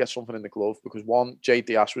possibly get something in the glove? Because one, Jay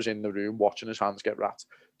Diaz was in the room watching his hands get wrapped.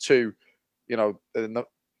 Two,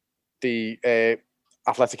 the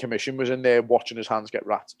athletic commission was in there watching his hands get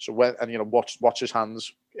wrapped. So watch his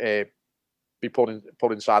hands be put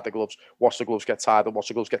inside the gloves, watch the gloves get tied and watch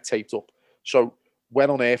the gloves get taped up. So when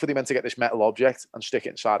on earth are they meant to get this metal object and stick it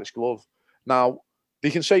inside his glove? Now,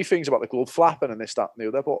 they can say things about the glove flapping and this, that, and the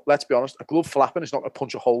other, but let's be honest, a glove flapping is not going to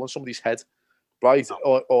punch a hole in somebody's head, right?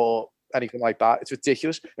 Or anything like that. It's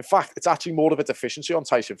ridiculous. In fact, it's actually more of a deficiency on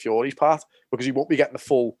Tyson Fury's part because he won't be getting the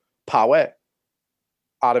full power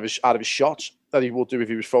out of his shots that he would do if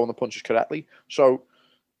he was throwing the punches correctly. So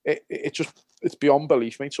it's beyond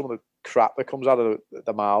belief, mate, some of the crap that comes out of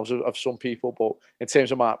the mouths of some people. But in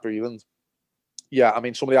terms of Mark Breland, yeah,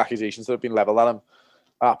 some of the accusations that have been levelled at him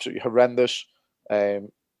are absolutely horrendous,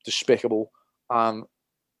 despicable. But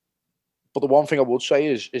the one thing I would say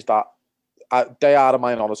is that they are a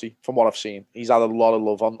minority from what I've seen. He's had a lot of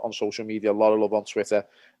love on social media, a lot of love on Twitter.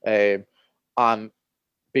 And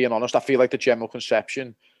being honest, I feel like the general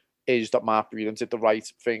conception is that Mark Breland did the right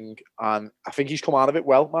thing. And I think he's come out of it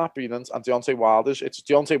well, Mark Breland. And Deontay Wilder's, it's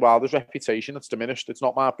Deontay Wilder's reputation that's diminished. It's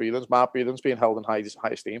not Mark Breland's. Mark Breland's being held in high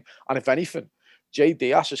esteem. And if anything, Jay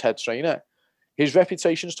Diaz, his head trainer, his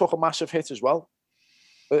reputation's took a massive hit as well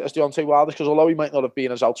as Deontay Wilder. Because although he might not have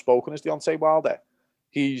been as outspoken as Deontay Wilder,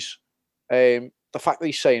 he's... the fact that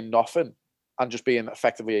he's saying nothing and just being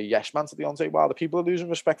effectively a yes man to Deontay Wilder, people are losing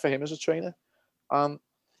respect for him as a trainer. And,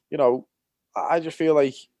 I just feel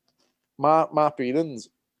like Mark Breland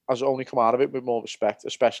has only come out of it with more respect,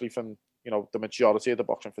 especially from, the majority of the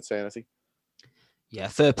boxing fraternity. Yeah,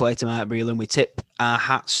 fair play to Mark Breland. We tip our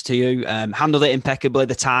hats to you. Handled it impeccably.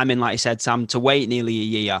 The timing, like you said, Sam, to wait nearly a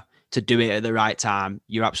year to do it at the right time.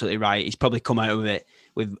 You're absolutely right. He's probably come out of it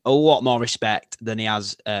with a lot more respect than he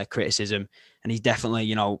has criticism. And he's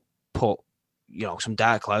definitely, put some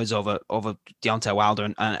dark clouds over Deontay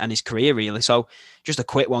Wilder and his career, really. So just a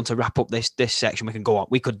quick one to wrap up this section. We can go on.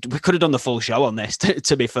 We could have done the full show on this,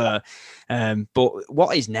 to be fair. But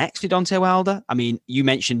what is next for Deontay Wilder? I mean, you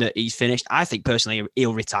mentioned that he's finished. I think personally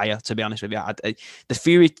he'll retire, to be honest with you. The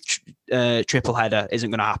Fury triple header isn't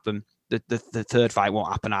going to happen. The third fight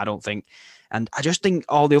won't happen, I don't think. And I just think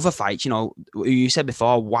all the other fights, you said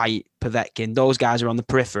before, White, Povetkin, those guys are on the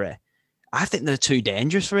periphery. I think they're too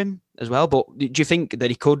dangerous for him as well. But do you think that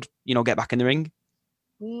he could, get back in the ring?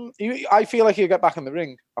 I feel like he'll get back in the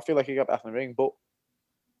ring. But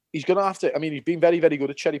he's going to have to. I mean, he's been very, very good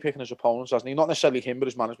at cherry picking his opponents, hasn't he? Not necessarily him, but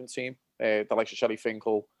his management team. The likes of Shelley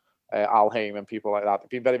Finkel, Al Heyman, people like that. They've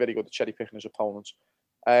been very, very good at cherry picking his opponents.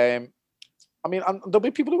 I mean, and there'll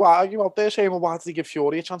be people who argue out there saying, well, why did he give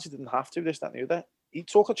Fury a chance? He didn't have to, this, that, and the other. He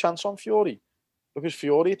took a chance on Fury. Because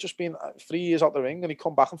Fury had just been 3 years out the ring and he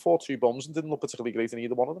come back and fought 2 bums and didn't look particularly great in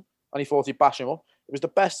either one of them. And he thought he'd bash him up. It was the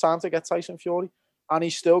best time to get Tyson Fury. And he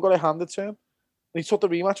still got it handed to him. And he took the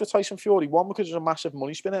rematch with Tyson Fury, 1, because it was a massive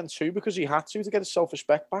money spinner, and 2, because he had to get his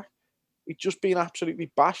self-respect back. He'd just been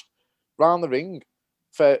absolutely bashed round the ring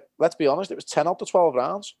for, let's be honest, it was 10 out of 12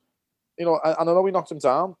 rounds. And I know we knocked him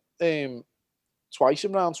down twice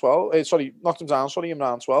in round 12. In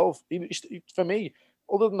round 12. He, for me,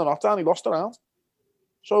 other than the knockdown, he lost the round.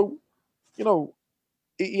 So,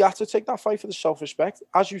 he had to take that fight for the self-respect.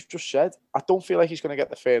 As you've just said, I don't feel like he's going to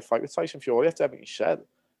get the third fight with Tyson Fury after everything he said.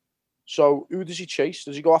 So, who does he chase?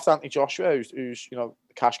 Does he go after Anthony Joshua, who's the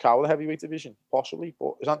cash cow of the heavyweight division? Possibly.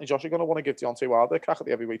 But is Anthony Joshua going to want to give Deontay Wilder a crack at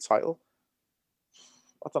the heavyweight title?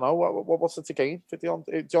 I don't know. What's it to gain for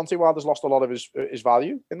Deontay? Deontay Wilder's lost a lot of his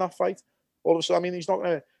value in that fight. All of a sudden, I mean, he's not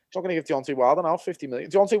going to give Deontay Wilder now 50 million.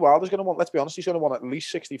 Deontay Wilder's going to want, let's be honest, he's going to want at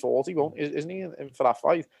least 60-40, isn't he, for that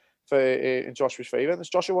fight in Joshua's favour? And is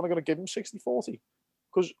Joshua going to give him 60-40?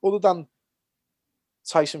 Because other than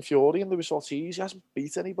Tyson Fury and Luis Ortiz, he hasn't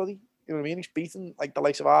beat anybody. You know what I mean? He's beaten like the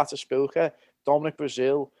likes of Artur Spilka, Dominic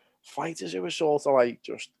Brazil, fighters who are sort of like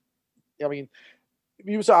just. I mean, if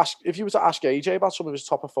you were to ask AJ about some of his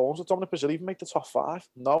top performers, would Dominic Brazil even make the top 5?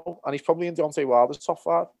 No, and he's probably in Deontay Wilder's top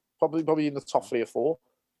 5, probably in the top 3 or 4.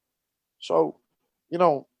 So,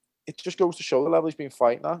 it just goes to show the level he's been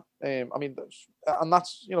fighting at. I mean, and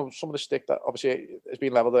that's, some of the stick that obviously has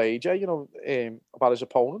been levelled at AJ, about his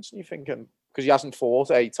opponents. And you're thinking, because he hasn't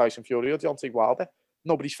fought Tyson Fury or Deontay Wilder.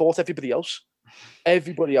 Nobody's fought everybody else.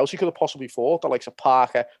 Everybody else he could have possibly fought, the likes of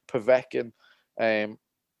Parker, Povetkin,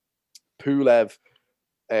 Pulev,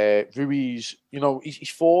 Ruiz. He's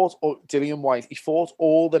fought Dillian White. He's fought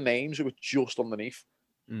all the names who were just underneath.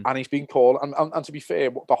 And he's been called, and to be fair,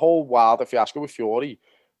 the whole Wilder fiasco with Fury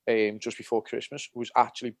just before Christmas was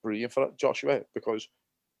actually brilliant for Joshua, because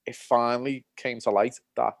it finally came to light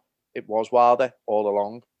that it was Wilder all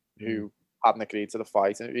along who hadn't agreed to the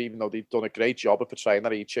fight. And even though they'd done a great job of portraying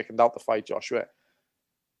that he chickened out to fight Joshua,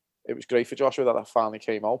 it was great for Joshua that finally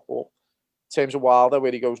came out. But in terms of Wilder,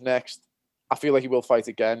 where he goes next, I feel like he will fight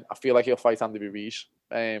again. I feel like he'll fight Andy Ruiz.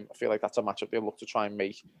 I feel like that's a matchup they'll look to try and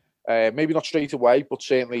make. Maybe not straight away, but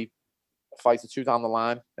certainly a fight or 2 down the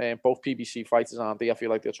line. Both PBC fighters, aren't they? I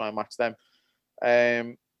feel like they'll try and match them.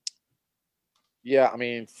 Yeah, I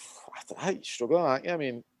mean, you're struggling, aren't you? I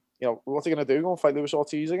mean, what's he going to do? Go and fight Luis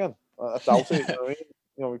Ortiz again? I doubt it. You know what I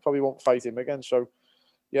mean? We probably won't fight him again. So,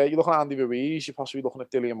 yeah, you're looking at Andy Ruiz. You're possibly looking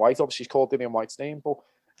at Dillian White. Obviously, he's called Dillian White's name. But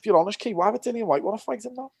if you're honest, Key, why would Dillian White want to fight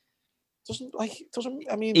him now?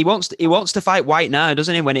 I mean, he wants to fight White now,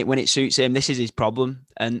 doesn't he? When it suits him, this is his problem.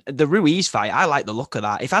 And the Ruiz fight, I like the look of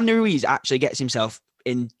that. If Andy Ruiz actually gets himself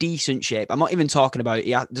in decent shape, I'm not even talking about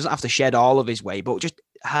he doesn't have to shed all of his weight, but just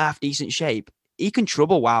half decent shape, he can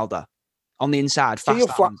trouble Wilder on the inside. Fast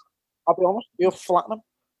hands. I'll be honest, he'll flatten him,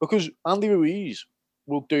 because Andy Ruiz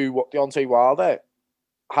will do what Deontay Wilder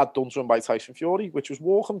had done to him by Tyson Fury, which was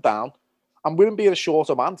walk him down. And with him being a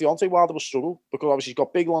shorter man, Deontay Wilder will struggle, because obviously he's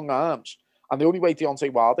got big, long arms. And the only way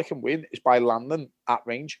Deontay Wilder can win is by landing at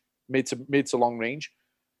range, mid to long range.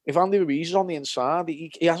 If Andy Ruiz is on the inside,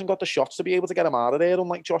 he hasn't got the shots to be able to get him out of there,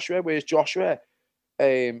 unlike Joshua, whereas Joshua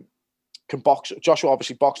can box. Joshua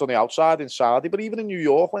obviously boxed on the outside in Saudi, but even in New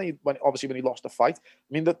York, when he lost the fight, I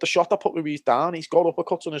mean, the shot that put Ruiz down, he's got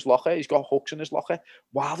uppercuts on his locker, he's got hooks in his locker.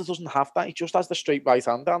 Wilder doesn't have that. He just has the straight right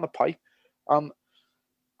hand down the pipe. And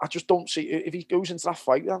I just don't see, if he goes into that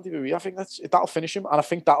fight with Andy Ruiz, I think that'll finish him. And I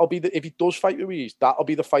think that'll be if he does fight Ruiz, that'll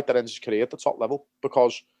be the fight that ends his career at the top level.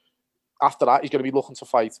 Because after that, he's going to be looking to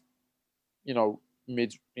fight,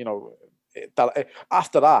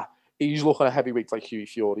 after that, he's looking at heavyweights like Hughie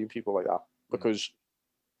Fury and people like that. Because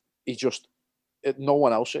he just, no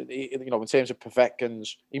one else, in terms of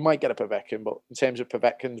Povetkins, he might get a Povetkin, but in terms of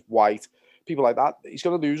Povetkins, White, people like that, he's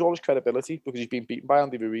going to lose all his credibility because he's been beaten by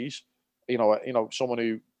Andy Ruiz. You know, someone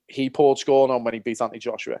who he poured scorn on when he beat Anthony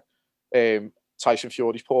Joshua. Tyson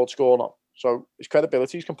Fury's poured scorn on. So his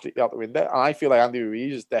credibility is completely out the window. And I feel like Andy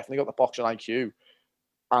Ruiz has definitely got the boxing IQ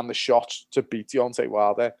and the shots to beat Deontay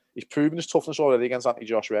Wilder. He's proven his toughness already against Anthony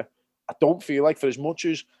Joshua. I don't feel like, for as much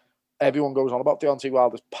as everyone goes on about Deontay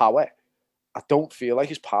Wilder's power, I don't feel like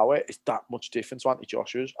his power is that much different to Anthony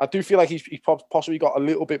Joshua's. I do feel like he's possibly got a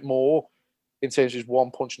little bit more in terms of his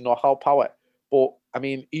one-punch knockout power. But, I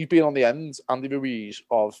mean, he's been on the end, Andy Ruiz,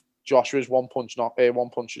 of Joshua's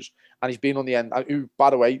one-punches, and he's been on the end, who, by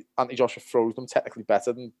the way, Anthony Joshua throws them technically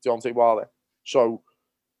better than Deontay Wilder. So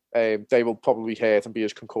they will probably hurt and be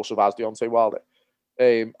as concussive as Deontay Wilder.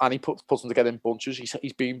 And he puts them together in bunches.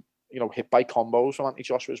 He's been, hit by combos from Anthony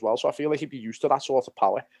Joshua as well. So I feel like he'd be used to that sort of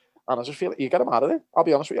power. And I just feel like you get him out of it. I'll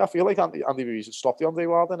be honest with you. I feel like Andy Ruiz would stop Deontay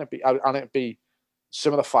Wilder, and it'd be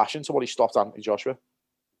similar fashion to what he stopped Anthony Joshua.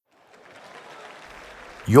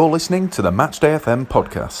 You're listening to the Matchday FM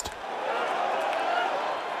podcast.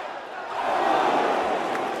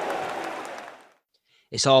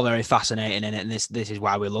 It's all very fascinating, in it, and this is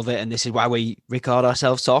why we love it, and this is why we record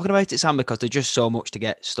ourselves talking about it, Sam, because there's just so much to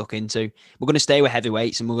get stuck into. We're going to stay with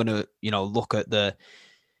heavyweights, and we're going to, look at the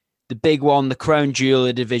big one, the crown jewel of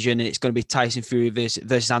the division, and it's going to be Tyson Fury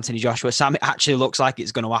versus Anthony Joshua. Sam, it actually looks like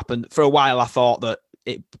it's going to happen. For a while, I thought that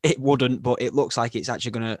it wouldn't, but it looks like it's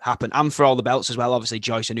actually going to happen. And for all the belts as well, obviously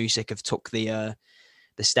Joyce and Usyk have took the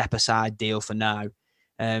step aside deal for now.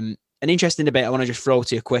 An interesting debate I want to just throw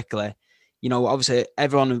to you quickly. Obviously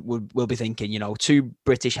everyone will be thinking, two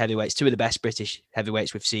British heavyweights, two of the best British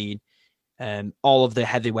heavyweights we've seen, all of the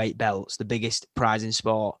heavyweight belts, the biggest prize in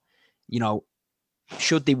sport.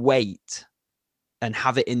 Should they wait and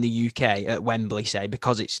have it in the UK at Wembley, say,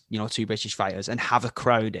 because it's, two British fighters, and have a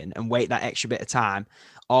crowd in and wait that extra bit of time?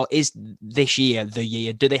 Or is this year the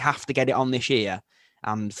year? Do they have to get it on this year?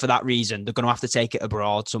 And for that reason, they're going to have to take it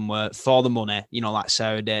abroad somewhere for the money, like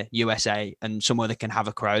Saudi, USA, and somewhere they can have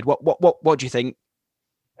a crowd. What do you think?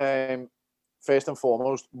 First and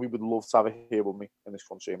foremost, we would love to have it here with me in this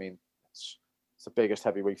country. I mean, it's the biggest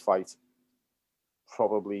heavyweight fight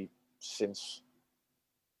probably since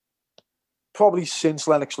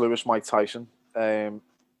Lennox Lewis, Mike Tyson.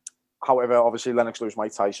 However, obviously Lennox Lewis,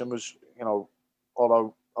 Mike Tyson was,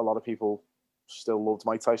 although a lot of people still loved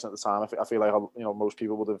Mike Tyson at the time, I feel like, most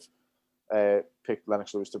people would have picked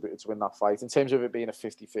Lennox Lewis to win that fight. In terms of it being a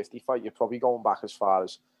 50-50 fight, you're probably going back as far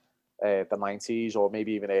as the 90s or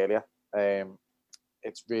maybe even earlier.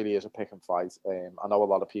 It really is a pick and fight. I know a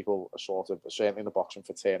lot of people are certainly in the boxing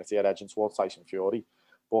fraternity, are edging towards Tyson Fury.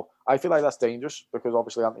 But I feel like that's dangerous because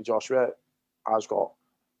obviously Anthony Joshua has got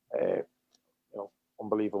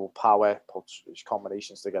unbelievable power, puts his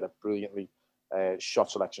combinations together brilliantly.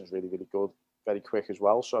 Shot selection's really, really good, very quick as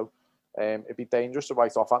well. So it'd be dangerous to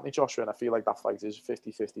write off Anthony Joshua, and I feel like that fight is a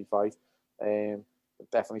 50-50 fight.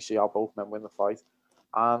 Definitely see how both men win the fight.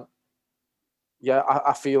 And yeah,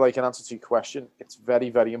 I feel like, in answer to your question, it's very,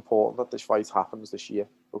 very important that this fight happens this year,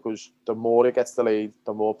 because the more it gets delayed,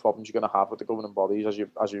 the more problems you're going to have with the governing bodies, as you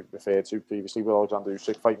referred to previously with Alexander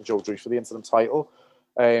Usyk fighting Joe Joyce for the interim title.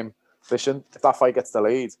 Listen, if that fight gets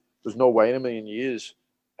delayed, there's no way in a million years.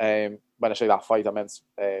 When I say that fight, I meant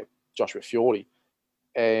Joshua Fury.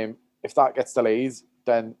 If that gets delayed,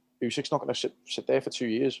 then Usyk's not going to sit there for 2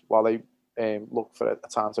 years while they look for a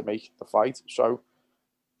time to make the fight. So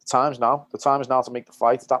the time is now to make the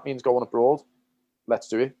fight. If that means going abroad, let's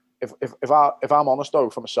do it. If I'm honest though,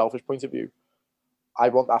 from a selfish point of view, I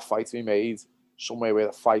want that fight to be made somewhere where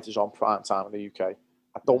the fight is on prime time in the UK.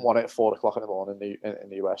 I don't want it at 4 o'clock in the morning in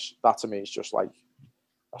the US. That to me is just like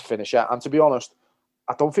a finisher. And to be honest,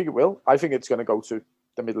 I don't think it will. I think it's going to go to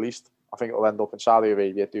the Middle East. I think it'll end up in Saudi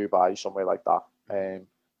Arabia, Dubai, somewhere like that. And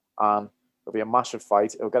it'll be a massive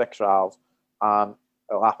fight. It'll get a crowd, and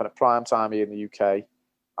it'll happen at prime time here in the UK,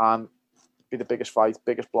 and be the biggest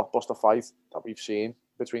blockbuster fight that we've seen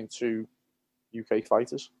between two UK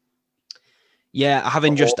fighters. Yeah,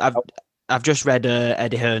 I've just read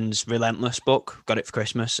Eddie Hearn's Relentless book, got it for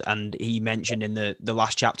Christmas, and he mentioned in the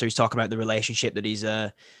last chapter, he's talking about the relationship that he's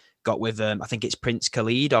got with, I think it's Prince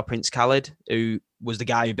Khalid, who was the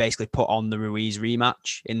guy who basically put on the Ruiz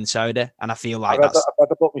rematch in Saudi. And I feel like I read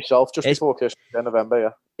the book myself just before Christmas in November,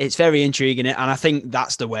 yeah. It's very intriguing, and I think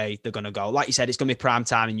that's the way they're going to go. Like you said, it's going to be prime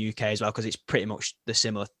time in UK as well, because it's pretty much the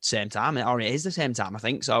same time, or it is the same time, I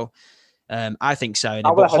think. So I think Saudi.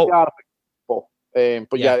 But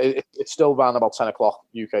yeah, it's still around about 10 o'clock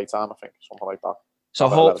UK time, I think, something like that.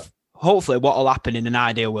 So hopefully what will happen in an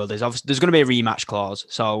ideal world is obviously there's going to be a rematch clause.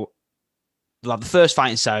 So they'll have the first fight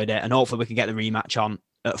in Saudi, and hopefully we can get the rematch on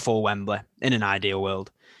at full Wembley in an ideal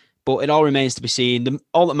world. But it all remains to be seen.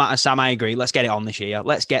 All that matters, Sam, I agree. Let's get it on this year.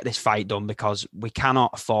 Let's get this fight done because we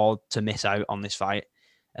cannot afford to miss out on this fight.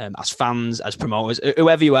 As fans, as promoters,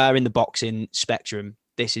 whoever you are in the boxing spectrum,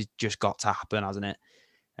 this has just got to happen, hasn't it?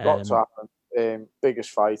 Got to happen.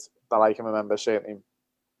 Biggest fight that I can remember, certainly in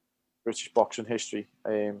British boxing history.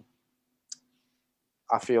 I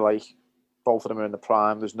feel like both of them are in the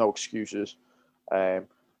prime. There's no excuses. And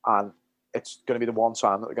it's going to be the one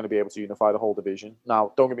time that they're going to be able to unify the whole division.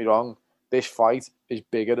 Now, don't get me wrong, this fight is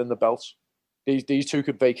bigger than the belts. These two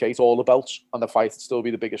could vacate all the belts and the fight would still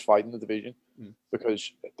be the biggest fight in the division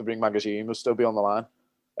because the Ring magazine will still be on the line.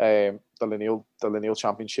 The lineal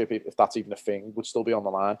championship, if that's even a thing, would still be on the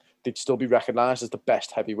line. They'd still be recognised as the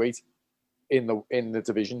best heavyweight in the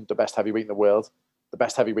division, the best heavyweight in the world, the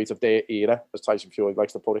best heavyweight of their era, as Tyson Fury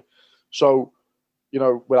likes to put it. So,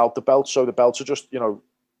 without the belts, the belts are just, the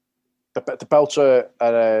belts are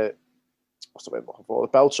what's the word I'm looking for?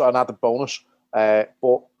 The belts are an added bonus,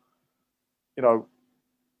 but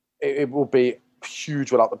it will be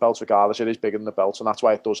huge without the belts regardless. It is bigger than the belts, and that's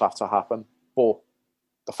why it does have to happen. But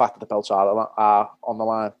the fact that the belts are on the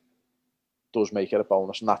line does make it a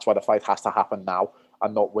bonus, and that's why the fight has to happen now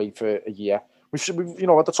and not wait for a year. We've at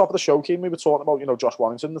the top of the show, Kieran, we were talking about, Josh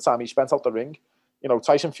Warrington, the time he spent out the ring.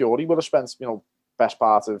 Tyson Fury would have spent, best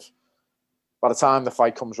part of, by the time the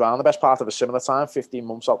fight comes round, the best part of a similar time, 15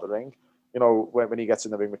 months out the ring, when he gets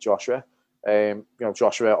in the ring with Joshua.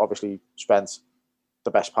 Joshua obviously spent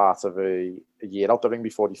the best part of a year out the ring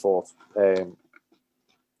before he fought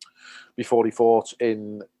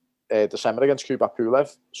in December against Kubrat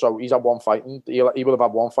Pulev. So he's had one fight, and he will have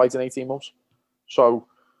had one fight in 18 months. So,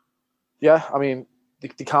 yeah, I mean, they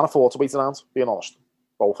can't afford to wait around, being honest,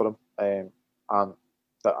 both of them. And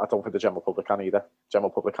I don't think the general public can either. General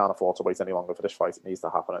public can't afford to wait any longer for this fight. It needs to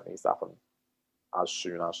happen. It needs to happen as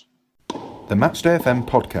soon as. The Matchday FM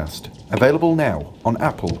podcast, available now on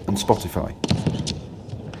Apple and Spotify.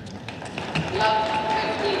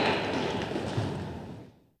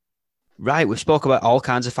 Right, we've spoke about all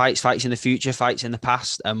kinds of fights in the future, fights in the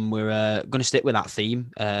past, and we're going to stick with that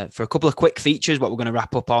theme for a couple of quick features, what we're going to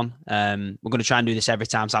wrap up on. We're going to try and do this every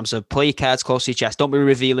time, Sam, so play your cards close to your chest. Don't be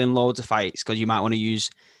revealing loads of fights because you might want to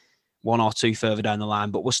use one or two further down the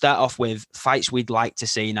line, but we'll start off with fights we'd like to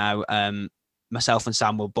see now. Myself and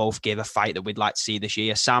Sam will both give a fight that we'd like to see this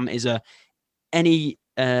year. Sam, is there any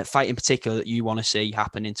fight in particular that you want to see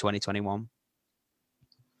happen in 2021?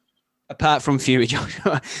 Apart from Fury,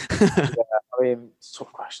 Joshua. Yeah, I mean, it's a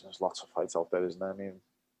tough question. There's lots of fights out there, isn't there? I mean,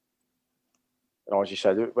 as you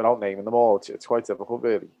said, without naming them all, it's quite difficult,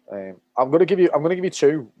 really. I'm going to give you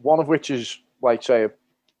two. One of which is, like, say,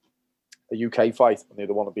 a UK fight, and the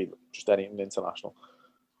other one would be just anything international.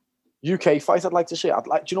 UK fight, I'd like to see. Do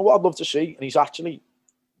you know what I'd love to see? And he's actually,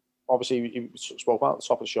 obviously, he spoke about at the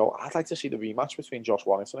top of the show. I'd like to see the rematch between Josh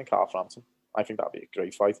Warrington and Carl Frampton. I think that'd be a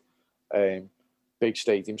great fight. Big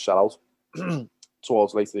stadium sellout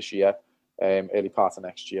towards later this year, early part of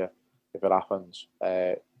next year, if it happens.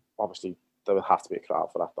 Obviously, there would have to be a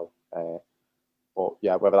crowd for that, though. But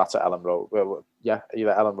yeah, whether that's at Ellen Road,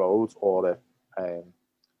 either Ellen Road or the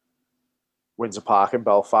Windsor Park in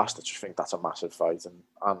Belfast, I just think that's a massive fight. And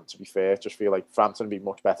to be fair, I just feel like Frampton would be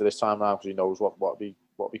much better this time now because he knows what be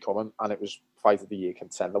coming. And it was fight of the year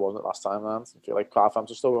contender, wasn't it, last time around? I feel like Carl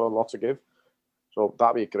Frampton still got a lot to give. So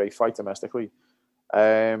that'd be a great fight domestically.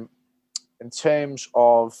 In terms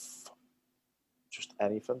of just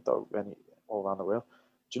anything, though, all around the world,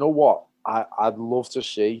 do you know what I'd love to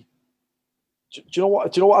see? Do you know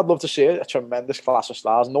what I'd love to see? A tremendous clash of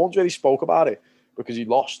stars. No one's really spoke about it because he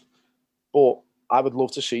lost, but I would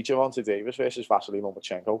love to see Deontay Davis versus Vasily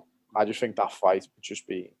Lomachenko. I just think that fight would just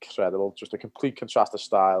be incredible. Just a complete contrast of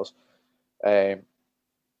styles.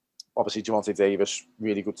 Obviously, Deontay Davis,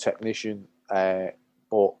 really good technician,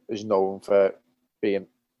 but is known for being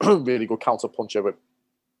a really good counter puncher with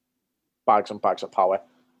bags and bags of power,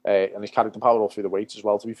 and he's carried the power all through the weights as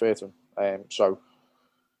well. To be fair to him, so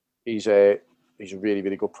he's a really,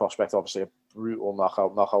 really good prospect. Obviously, a brutal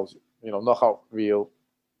knockout real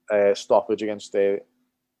stoppage against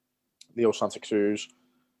Leo Santa Cruz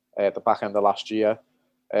at the back end of last year.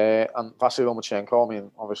 And Vasily Lomachenko, I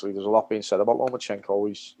mean, obviously there's a lot being said about Lomachenko.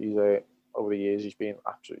 He's over the years he's been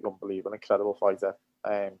absolutely unbelievable, incredible fighter,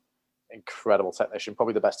 incredible technician,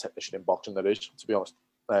 probably the best technician in boxing there is, to be honest.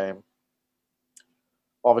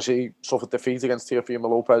 Obviously suffered defeat against Teofimo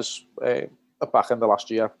Lopez at the back end of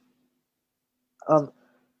last year, and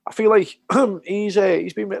I feel like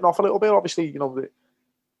he's been written off a little bit. Obviously, the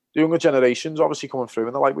younger generation's obviously coming through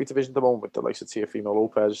in the lightweight division at the moment with the likes of Teofimo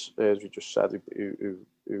Lopez, as we just said, who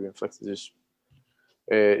inflicted his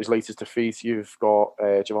his latest defeat. You've got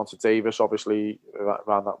Gervonta Davis, obviously,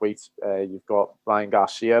 around that weight. You've got Ryan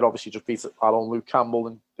Garcia, obviously just beat our own Luke Campbell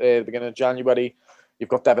in the beginning of January. You've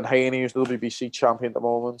got Devin Haney, who's the WBC champion at the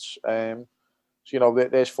moment. So, you know,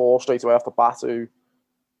 there's 4 straight away off the bat who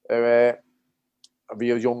are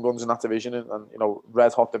real young guns in that division and you know,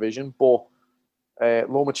 red hot division. But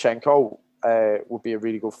Lomachenko would be a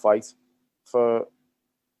really good fight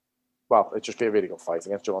it'd just be a really good fight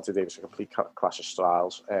against Gervonta Davis, a complete clash of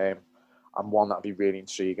styles. And one that'd be really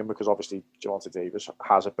intriguing because obviously Gervonta Davis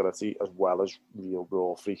has ability as well as real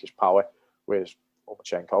raw freakish power, whereas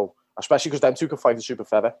Lomachenko, especially because them two can fight in super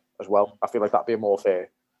feather as well. I feel like that'd be a more fair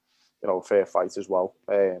fight as well.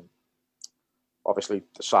 Obviously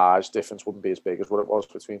the size difference wouldn't be as big as what it was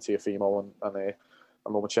between Teofimo and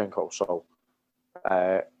Lomachenko. So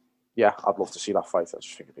yeah, I'd love to see that fight. I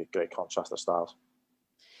just think it'd be a great contrast of styles.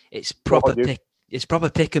 It's proper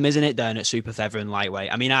pick 'em, isn't it, down at super feather and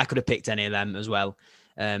lightweight? I mean, I could have picked any of them as well.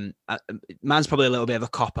 Man's probably a little bit of a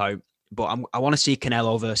cop-out, but I want to see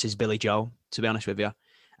Canelo versus Billy Joe, to be honest with you.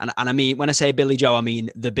 And I mean, when I say Billy Joe, I mean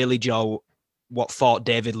the Billy Joe what fought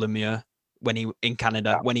David Lemieux when he in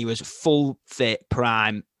Canada, when he was full fit,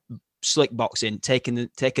 prime, slick boxing, taking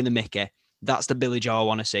the Mickey. That's the Billy Joe I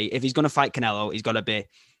want to see. If he's going to fight Canelo, he's got to be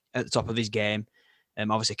at the top of his game.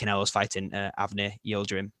 Obviously, Canelo's fighting Avni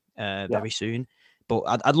Yildirim very soon, but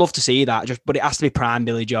I'd love to see that. But it has to be prime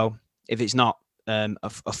Billy Joe. If it's not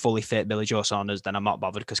a fully fit Billy Joe Saunders, then I'm not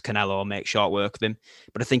bothered because Canelo will make short work of him.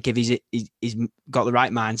 But I think if he's got the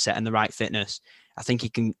right mindset and the right fitness, I think he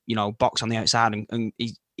can, you know, box on the outside and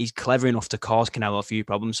he's clever enough to cause Canelo a few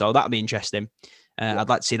problems. So that'd be interesting. I'd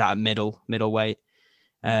like to see that at middleweight.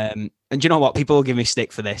 And you know what? People will give me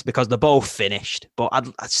stick for this because they're both finished, but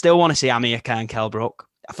I'd still want to see Amir Khan and Kell Brook.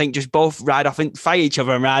 I think just both fight each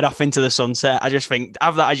other and ride off into the sunset. I just think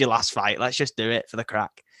have that as your last fight. Let's just do it for the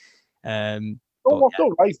crack. Right.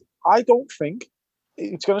 I don't think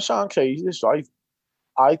it's going to sound crazy, this right?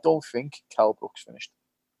 I don't think Kell Brook's finished.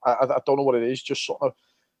 I don't know what it is. Just sort of,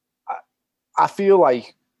 I feel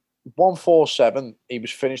like 147. He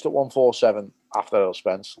was finished at 147 after Earl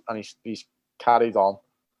Spence, and he's carried on,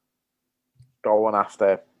 going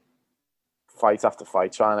after fight after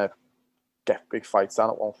fight, trying to get big fights down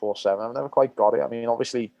at 147. I've never quite got it. I mean,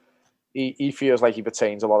 obviously, he feels like he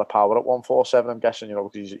retains a lot of power at 147. I'm guessing, you know,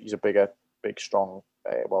 because he's a big, strong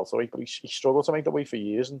welterweight, but he struggled to make the weight for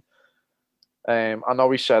years. And I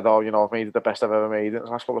know he said, "Oh, you know, I've made it the best I've ever made it in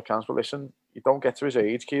the last couple of camps." But listen, you don't get to his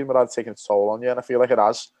age, Kieran, without taking a toll on you, and I feel like it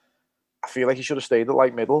has. I feel like he should have stayed at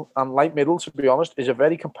light middle. And light middle, to be honest, is a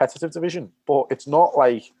very competitive division. But it's not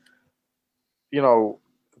like, you know,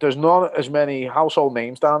 there's not as many household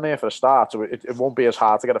names down there for a start. So it won't be as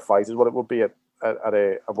hard to get a fight as what it would be at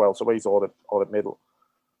a welterweight or at middle.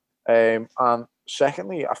 And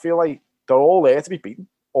secondly, I feel like they're all there to be beaten.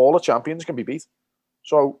 All the champions can be beat.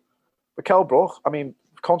 So with Kell Brook, I mean,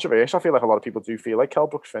 controversial. I feel like a lot of people do feel like Kell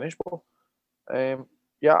Brook's finished. But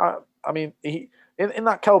yeah, I mean, in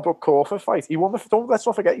that Kell Brook Crawford fight, he won let's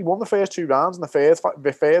not forget, he won the first 2 rounds, and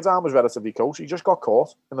the third round was relatively close. He just got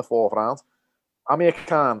caught in the 4th round. Amir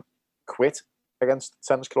Khan quit against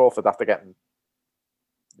Terence Crawford after getting,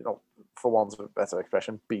 you know, for want of a better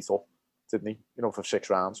expression, beat up, didn't he? You know, for 6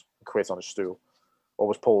 rounds, and quit on his stool, or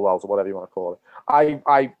was pulled out, or whatever you want to call it.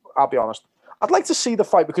 I'll be honest, I'd like to see the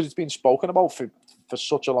fight because it's been spoken about for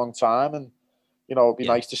such a long time, and you know, it'd be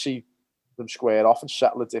nice to see them square off and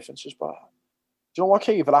settle the differences. But do you know what,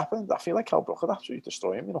 Keith, if it happened, I feel like Kell Brook would absolutely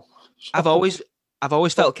destroy him. You know, I've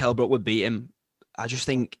always felt Kell Brook would beat him. I just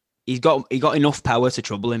think he got enough power to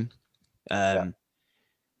trouble him. But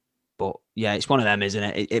yeah, it's one of them, isn't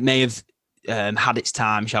it? It may have had its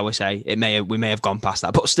time, shall we say? We may have gone past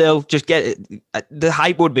that, but still, just get it. The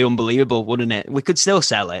hype would be unbelievable, wouldn't it? We could still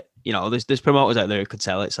sell it. You know, there's promoters out there who could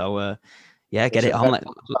sell it. So yeah, get it on.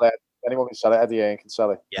 Anyone can sell it. Eddie Hearn can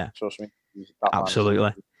sell it. Yeah, trust me.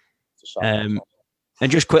 Absolutely.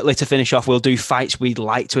 And just quickly to finish off, we'll do fights we'd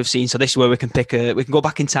like to have seen. So this is where we can we can go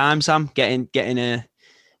back in time, Sam, get in a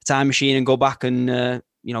time machine and go back and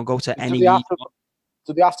go to any.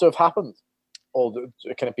 Do they have to have happened, or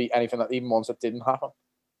can it be anything that even ones that didn't happen?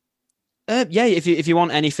 Yeah, if you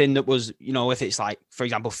want anything that was, if it's like, for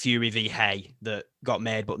example, Fury v Hay that got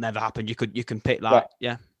made but never happened, you can pick that.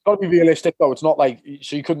 Yeah. It's got to be realistic though. It's not like,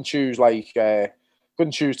 so you couldn't choose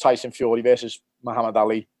Tyson Fury versus Muhammad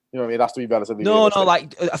Ali. You know what I mean? It has to be relatively realistic. No,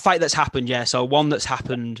 like a fight that's happened, yeah. So one that's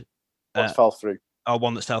happened. Fell through. Oh,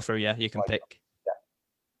 one that's fell through, yeah. You can pick.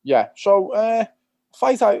 Yeah. So,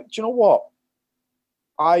 fight, do you know what?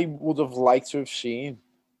 I would have liked to have seen,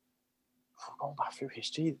 going back through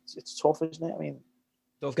history, it's tough, isn't it? I mean,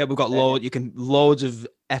 Don't forget, we've got loads of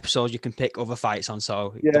episodes you can pick other fights on.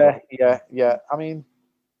 So yeah. I mean,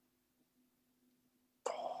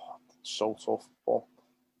 so tough. But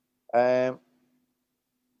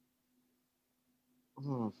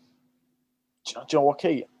do you know what,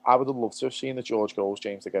 Kate? I would have loved to have seen the George Groves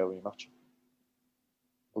James DeGale rematch. I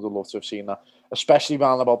would have loved to have seen that, especially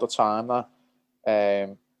round about the time that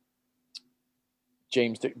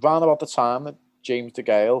James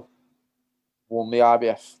DeGale won the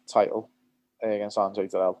IBF title against Andre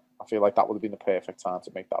Dirrell. I feel like that would have been the perfect time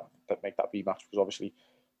to make that rematch, because obviously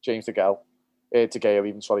James DeGale,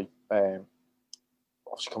 obviously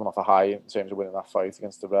coming off a high in terms of winning that fight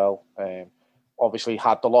against Dirrell. Obviously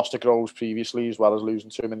had the loss to Groves previously, as well as losing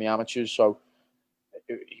to him in the amateurs, so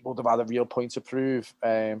he would have had a real point to prove.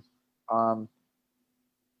 Yeah, I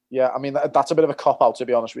mean, that's a bit of a cop-out, to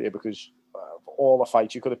be honest with you, because all the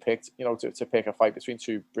fights you could have picked, to pick a fight between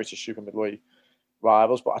two British super middleweight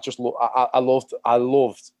rivals, but I loved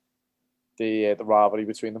the rivalry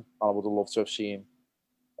between them, and I would have loved to have seen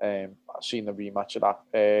the rematch of that.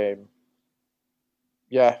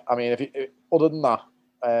 Yeah, I mean, other than that,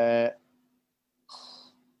 I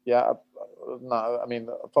mean,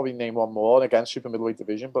 I'll probably name one more, and again, super middleweight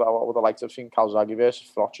division, but I would have liked to have seen Calzaghe versus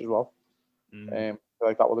Froch as well. I feel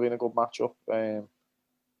like that would have been a good matchup.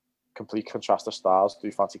 Complete contrast of styles. Do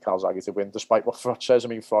you fancy Calzaghe to win, despite what Froch says? I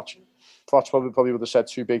mean, Froch probably would have said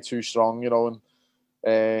too big, too strong, and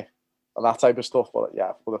that type of stuff. But yeah,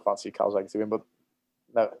 I would have fancied Calzaghe to win. But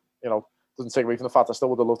no, doesn't take away from the fact I still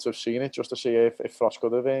would have loved to have seen it, just to see if Froch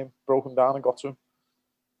could have broken down and got to him.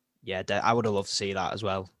 Yeah, I would have loved to see that as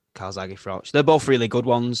well. Calzaghe, Froch. They're both really good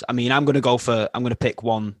ones. I mean, I'm going to pick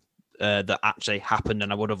one that actually happened,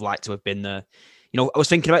 and I would have liked to have been there. I was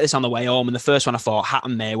thinking about this on the way home, and the first one I thought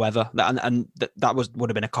Hatton Mayweather, and that would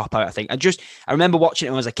have been a cop out. I think I remember watching it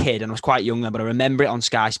when I was a kid, and I was quite young then, but I remember it on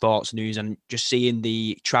Sky Sports News and just seeing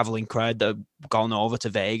the traveling crowd that had gone over to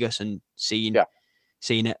Vegas and seeing it.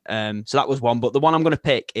 So that was one, but the one I'm going to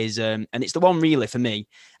pick is, and it's the one really for me.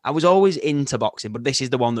 I was always into boxing, but this is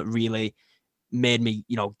the one that really made me,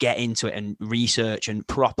 get into it and research and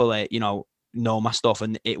properly, know my stuff.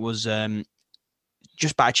 And it was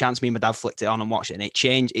just by chance, me and my dad flicked it on and watched it, and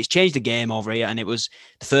it's changed the game over here. And it was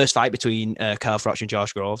the first fight between Carl Froch and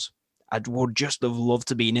Josh Groves. I would just have loved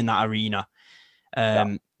to be in that arena.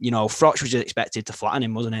 Froch was just expected to flatten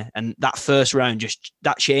him, wasn't it? And that first round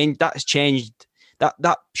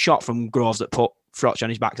that shot from Groves that put Froch on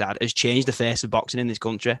his backside has changed the face of boxing in this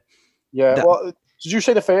country. Yeah. Did you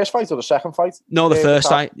say the first fight or the second fight? No, the first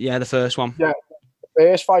fight. Yeah, the first one. Yeah, the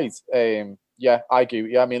first fight. Yeah, I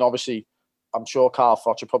agree. Yeah, I mean, obviously, I'm sure Carl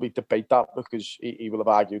Froch would probably debate that, because he will have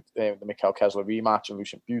argued the Mikhail Kessler rematch and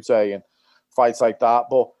Lucian Butte and fights like that.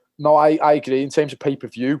 But no, I agree in terms of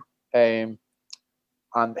pay-per-view and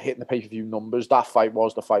hitting the pay-per-view numbers. That fight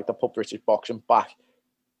was the fight that put British boxing back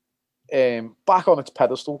on its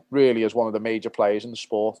pedestal, really, as one of the major players in the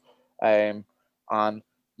sport. And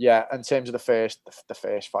yeah, in terms of the first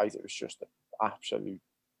fight, it was just an absolute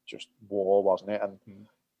war, wasn't it? And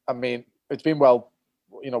I mean, it's been well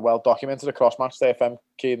documented across Matchday FM,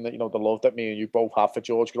 Kieran, that the love that me and you both have for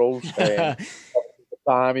George Groves. At the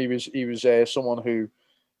time, he was someone who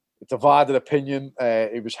divided opinion.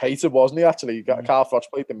 He was hated, wasn't he? Actually, Carl Froch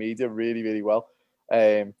played the media really, really well.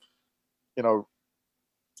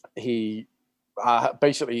 He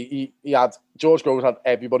basically he had George Groves had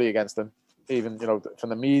everybody against him, even from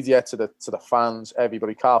the media to the fans,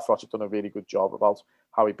 everybody. Carl Froch had done a really good job about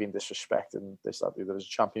how he'd been disrespected and this, that, the other as a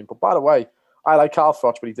champion. But by the way, I like Carl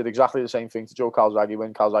Froch, but he did exactly the same thing to Joe Calzaghe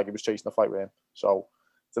when Calzaghe was chasing the fight with him. So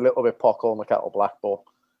it's a little bit pot calling the kettle black, but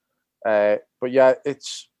yeah, it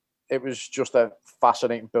was just a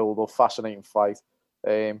fascinating build-up, fascinating fight.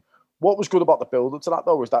 What was good about the build-up to that,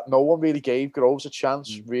 though, was that no one really gave Groves a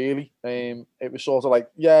chance, really. It was sort of like,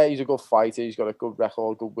 yeah, he's a good fighter, he's got a good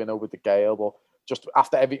record, good win over DeGale, but just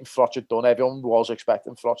after everything Froch had done, everyone was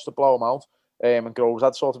expecting Froch to blow him out. And Groves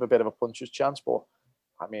had sort of a bit of a puncher's chance, but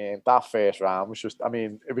I mean, that first round was just,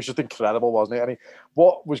 it was just incredible, wasn't it? I mean,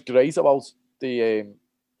 what was great about the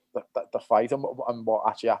fight and what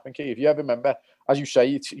actually happened, Keith, if you ever remember, as you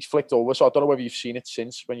say, he's flicked over, so I don't know whether you've seen it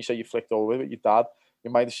since. When you say you flicked over with your dad,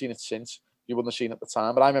 you might have seen it since. You wouldn't have seen it at the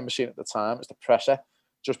time, but I remember seeing it at the time. It's the presser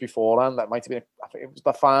just beforehand. That might have been, I think it was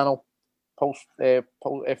the final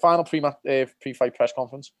pre-fight press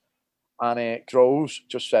conference, and Groves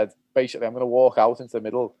just said, basically, I'm going to walk out into the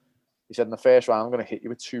middle. He said, in the first round, I'm going to hit you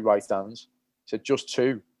with 2 right hands. He said, just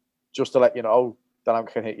 2, just to let you know that I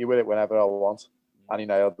can hit you with it whenever I want. And he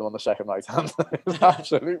nailed them on the second right hand. It was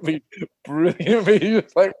absolutely brilliant. He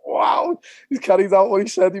was like, wow, he's carried out what he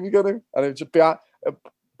said he was going to. And it was just,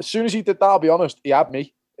 As soon as he did that, I'll be honest, he had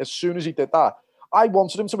me. As soon as he did that, I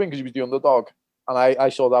wanted him to win because he was the underdog. And I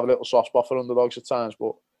sort of have a little soft spot for underdogs at times.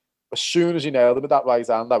 But as soon as he nailed him with that right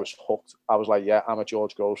hand, I was hooked. I was like, yeah, I'm a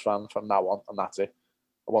George Groves fan from now on. And that's it.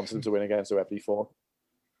 I wanted him to win against whoever he fought.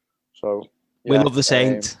 So, yeah, we love the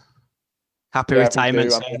Saint. Happy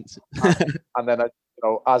retirement, Saint. And then,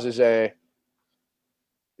 as is and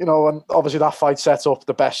obviously that fight set up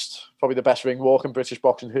probably the best ring walk in British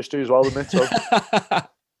boxing history as well, isn't it? So,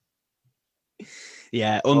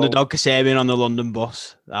 yeah, underdog Kasabian on the London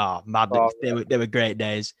bus. Oh, mad. They were great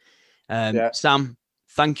days. Sam,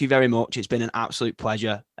 thank you very much. It's been an absolute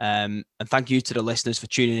pleasure. And thank you to the listeners for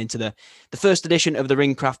tuning into the first edition of the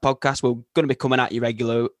Ringcraft podcast. We're going to be coming at you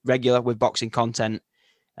regular with boxing content.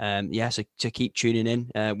 So to keep tuning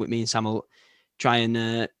in with me and Sam will try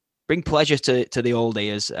and bring pleasure to the old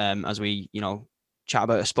ears as we, chat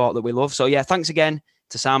about a sport that we love. So yeah, thanks again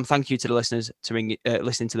to Sam. Thank you to the listeners to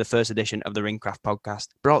listening to the first edition of the Ringcraft podcast,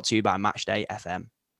 brought to you by Matchday FM.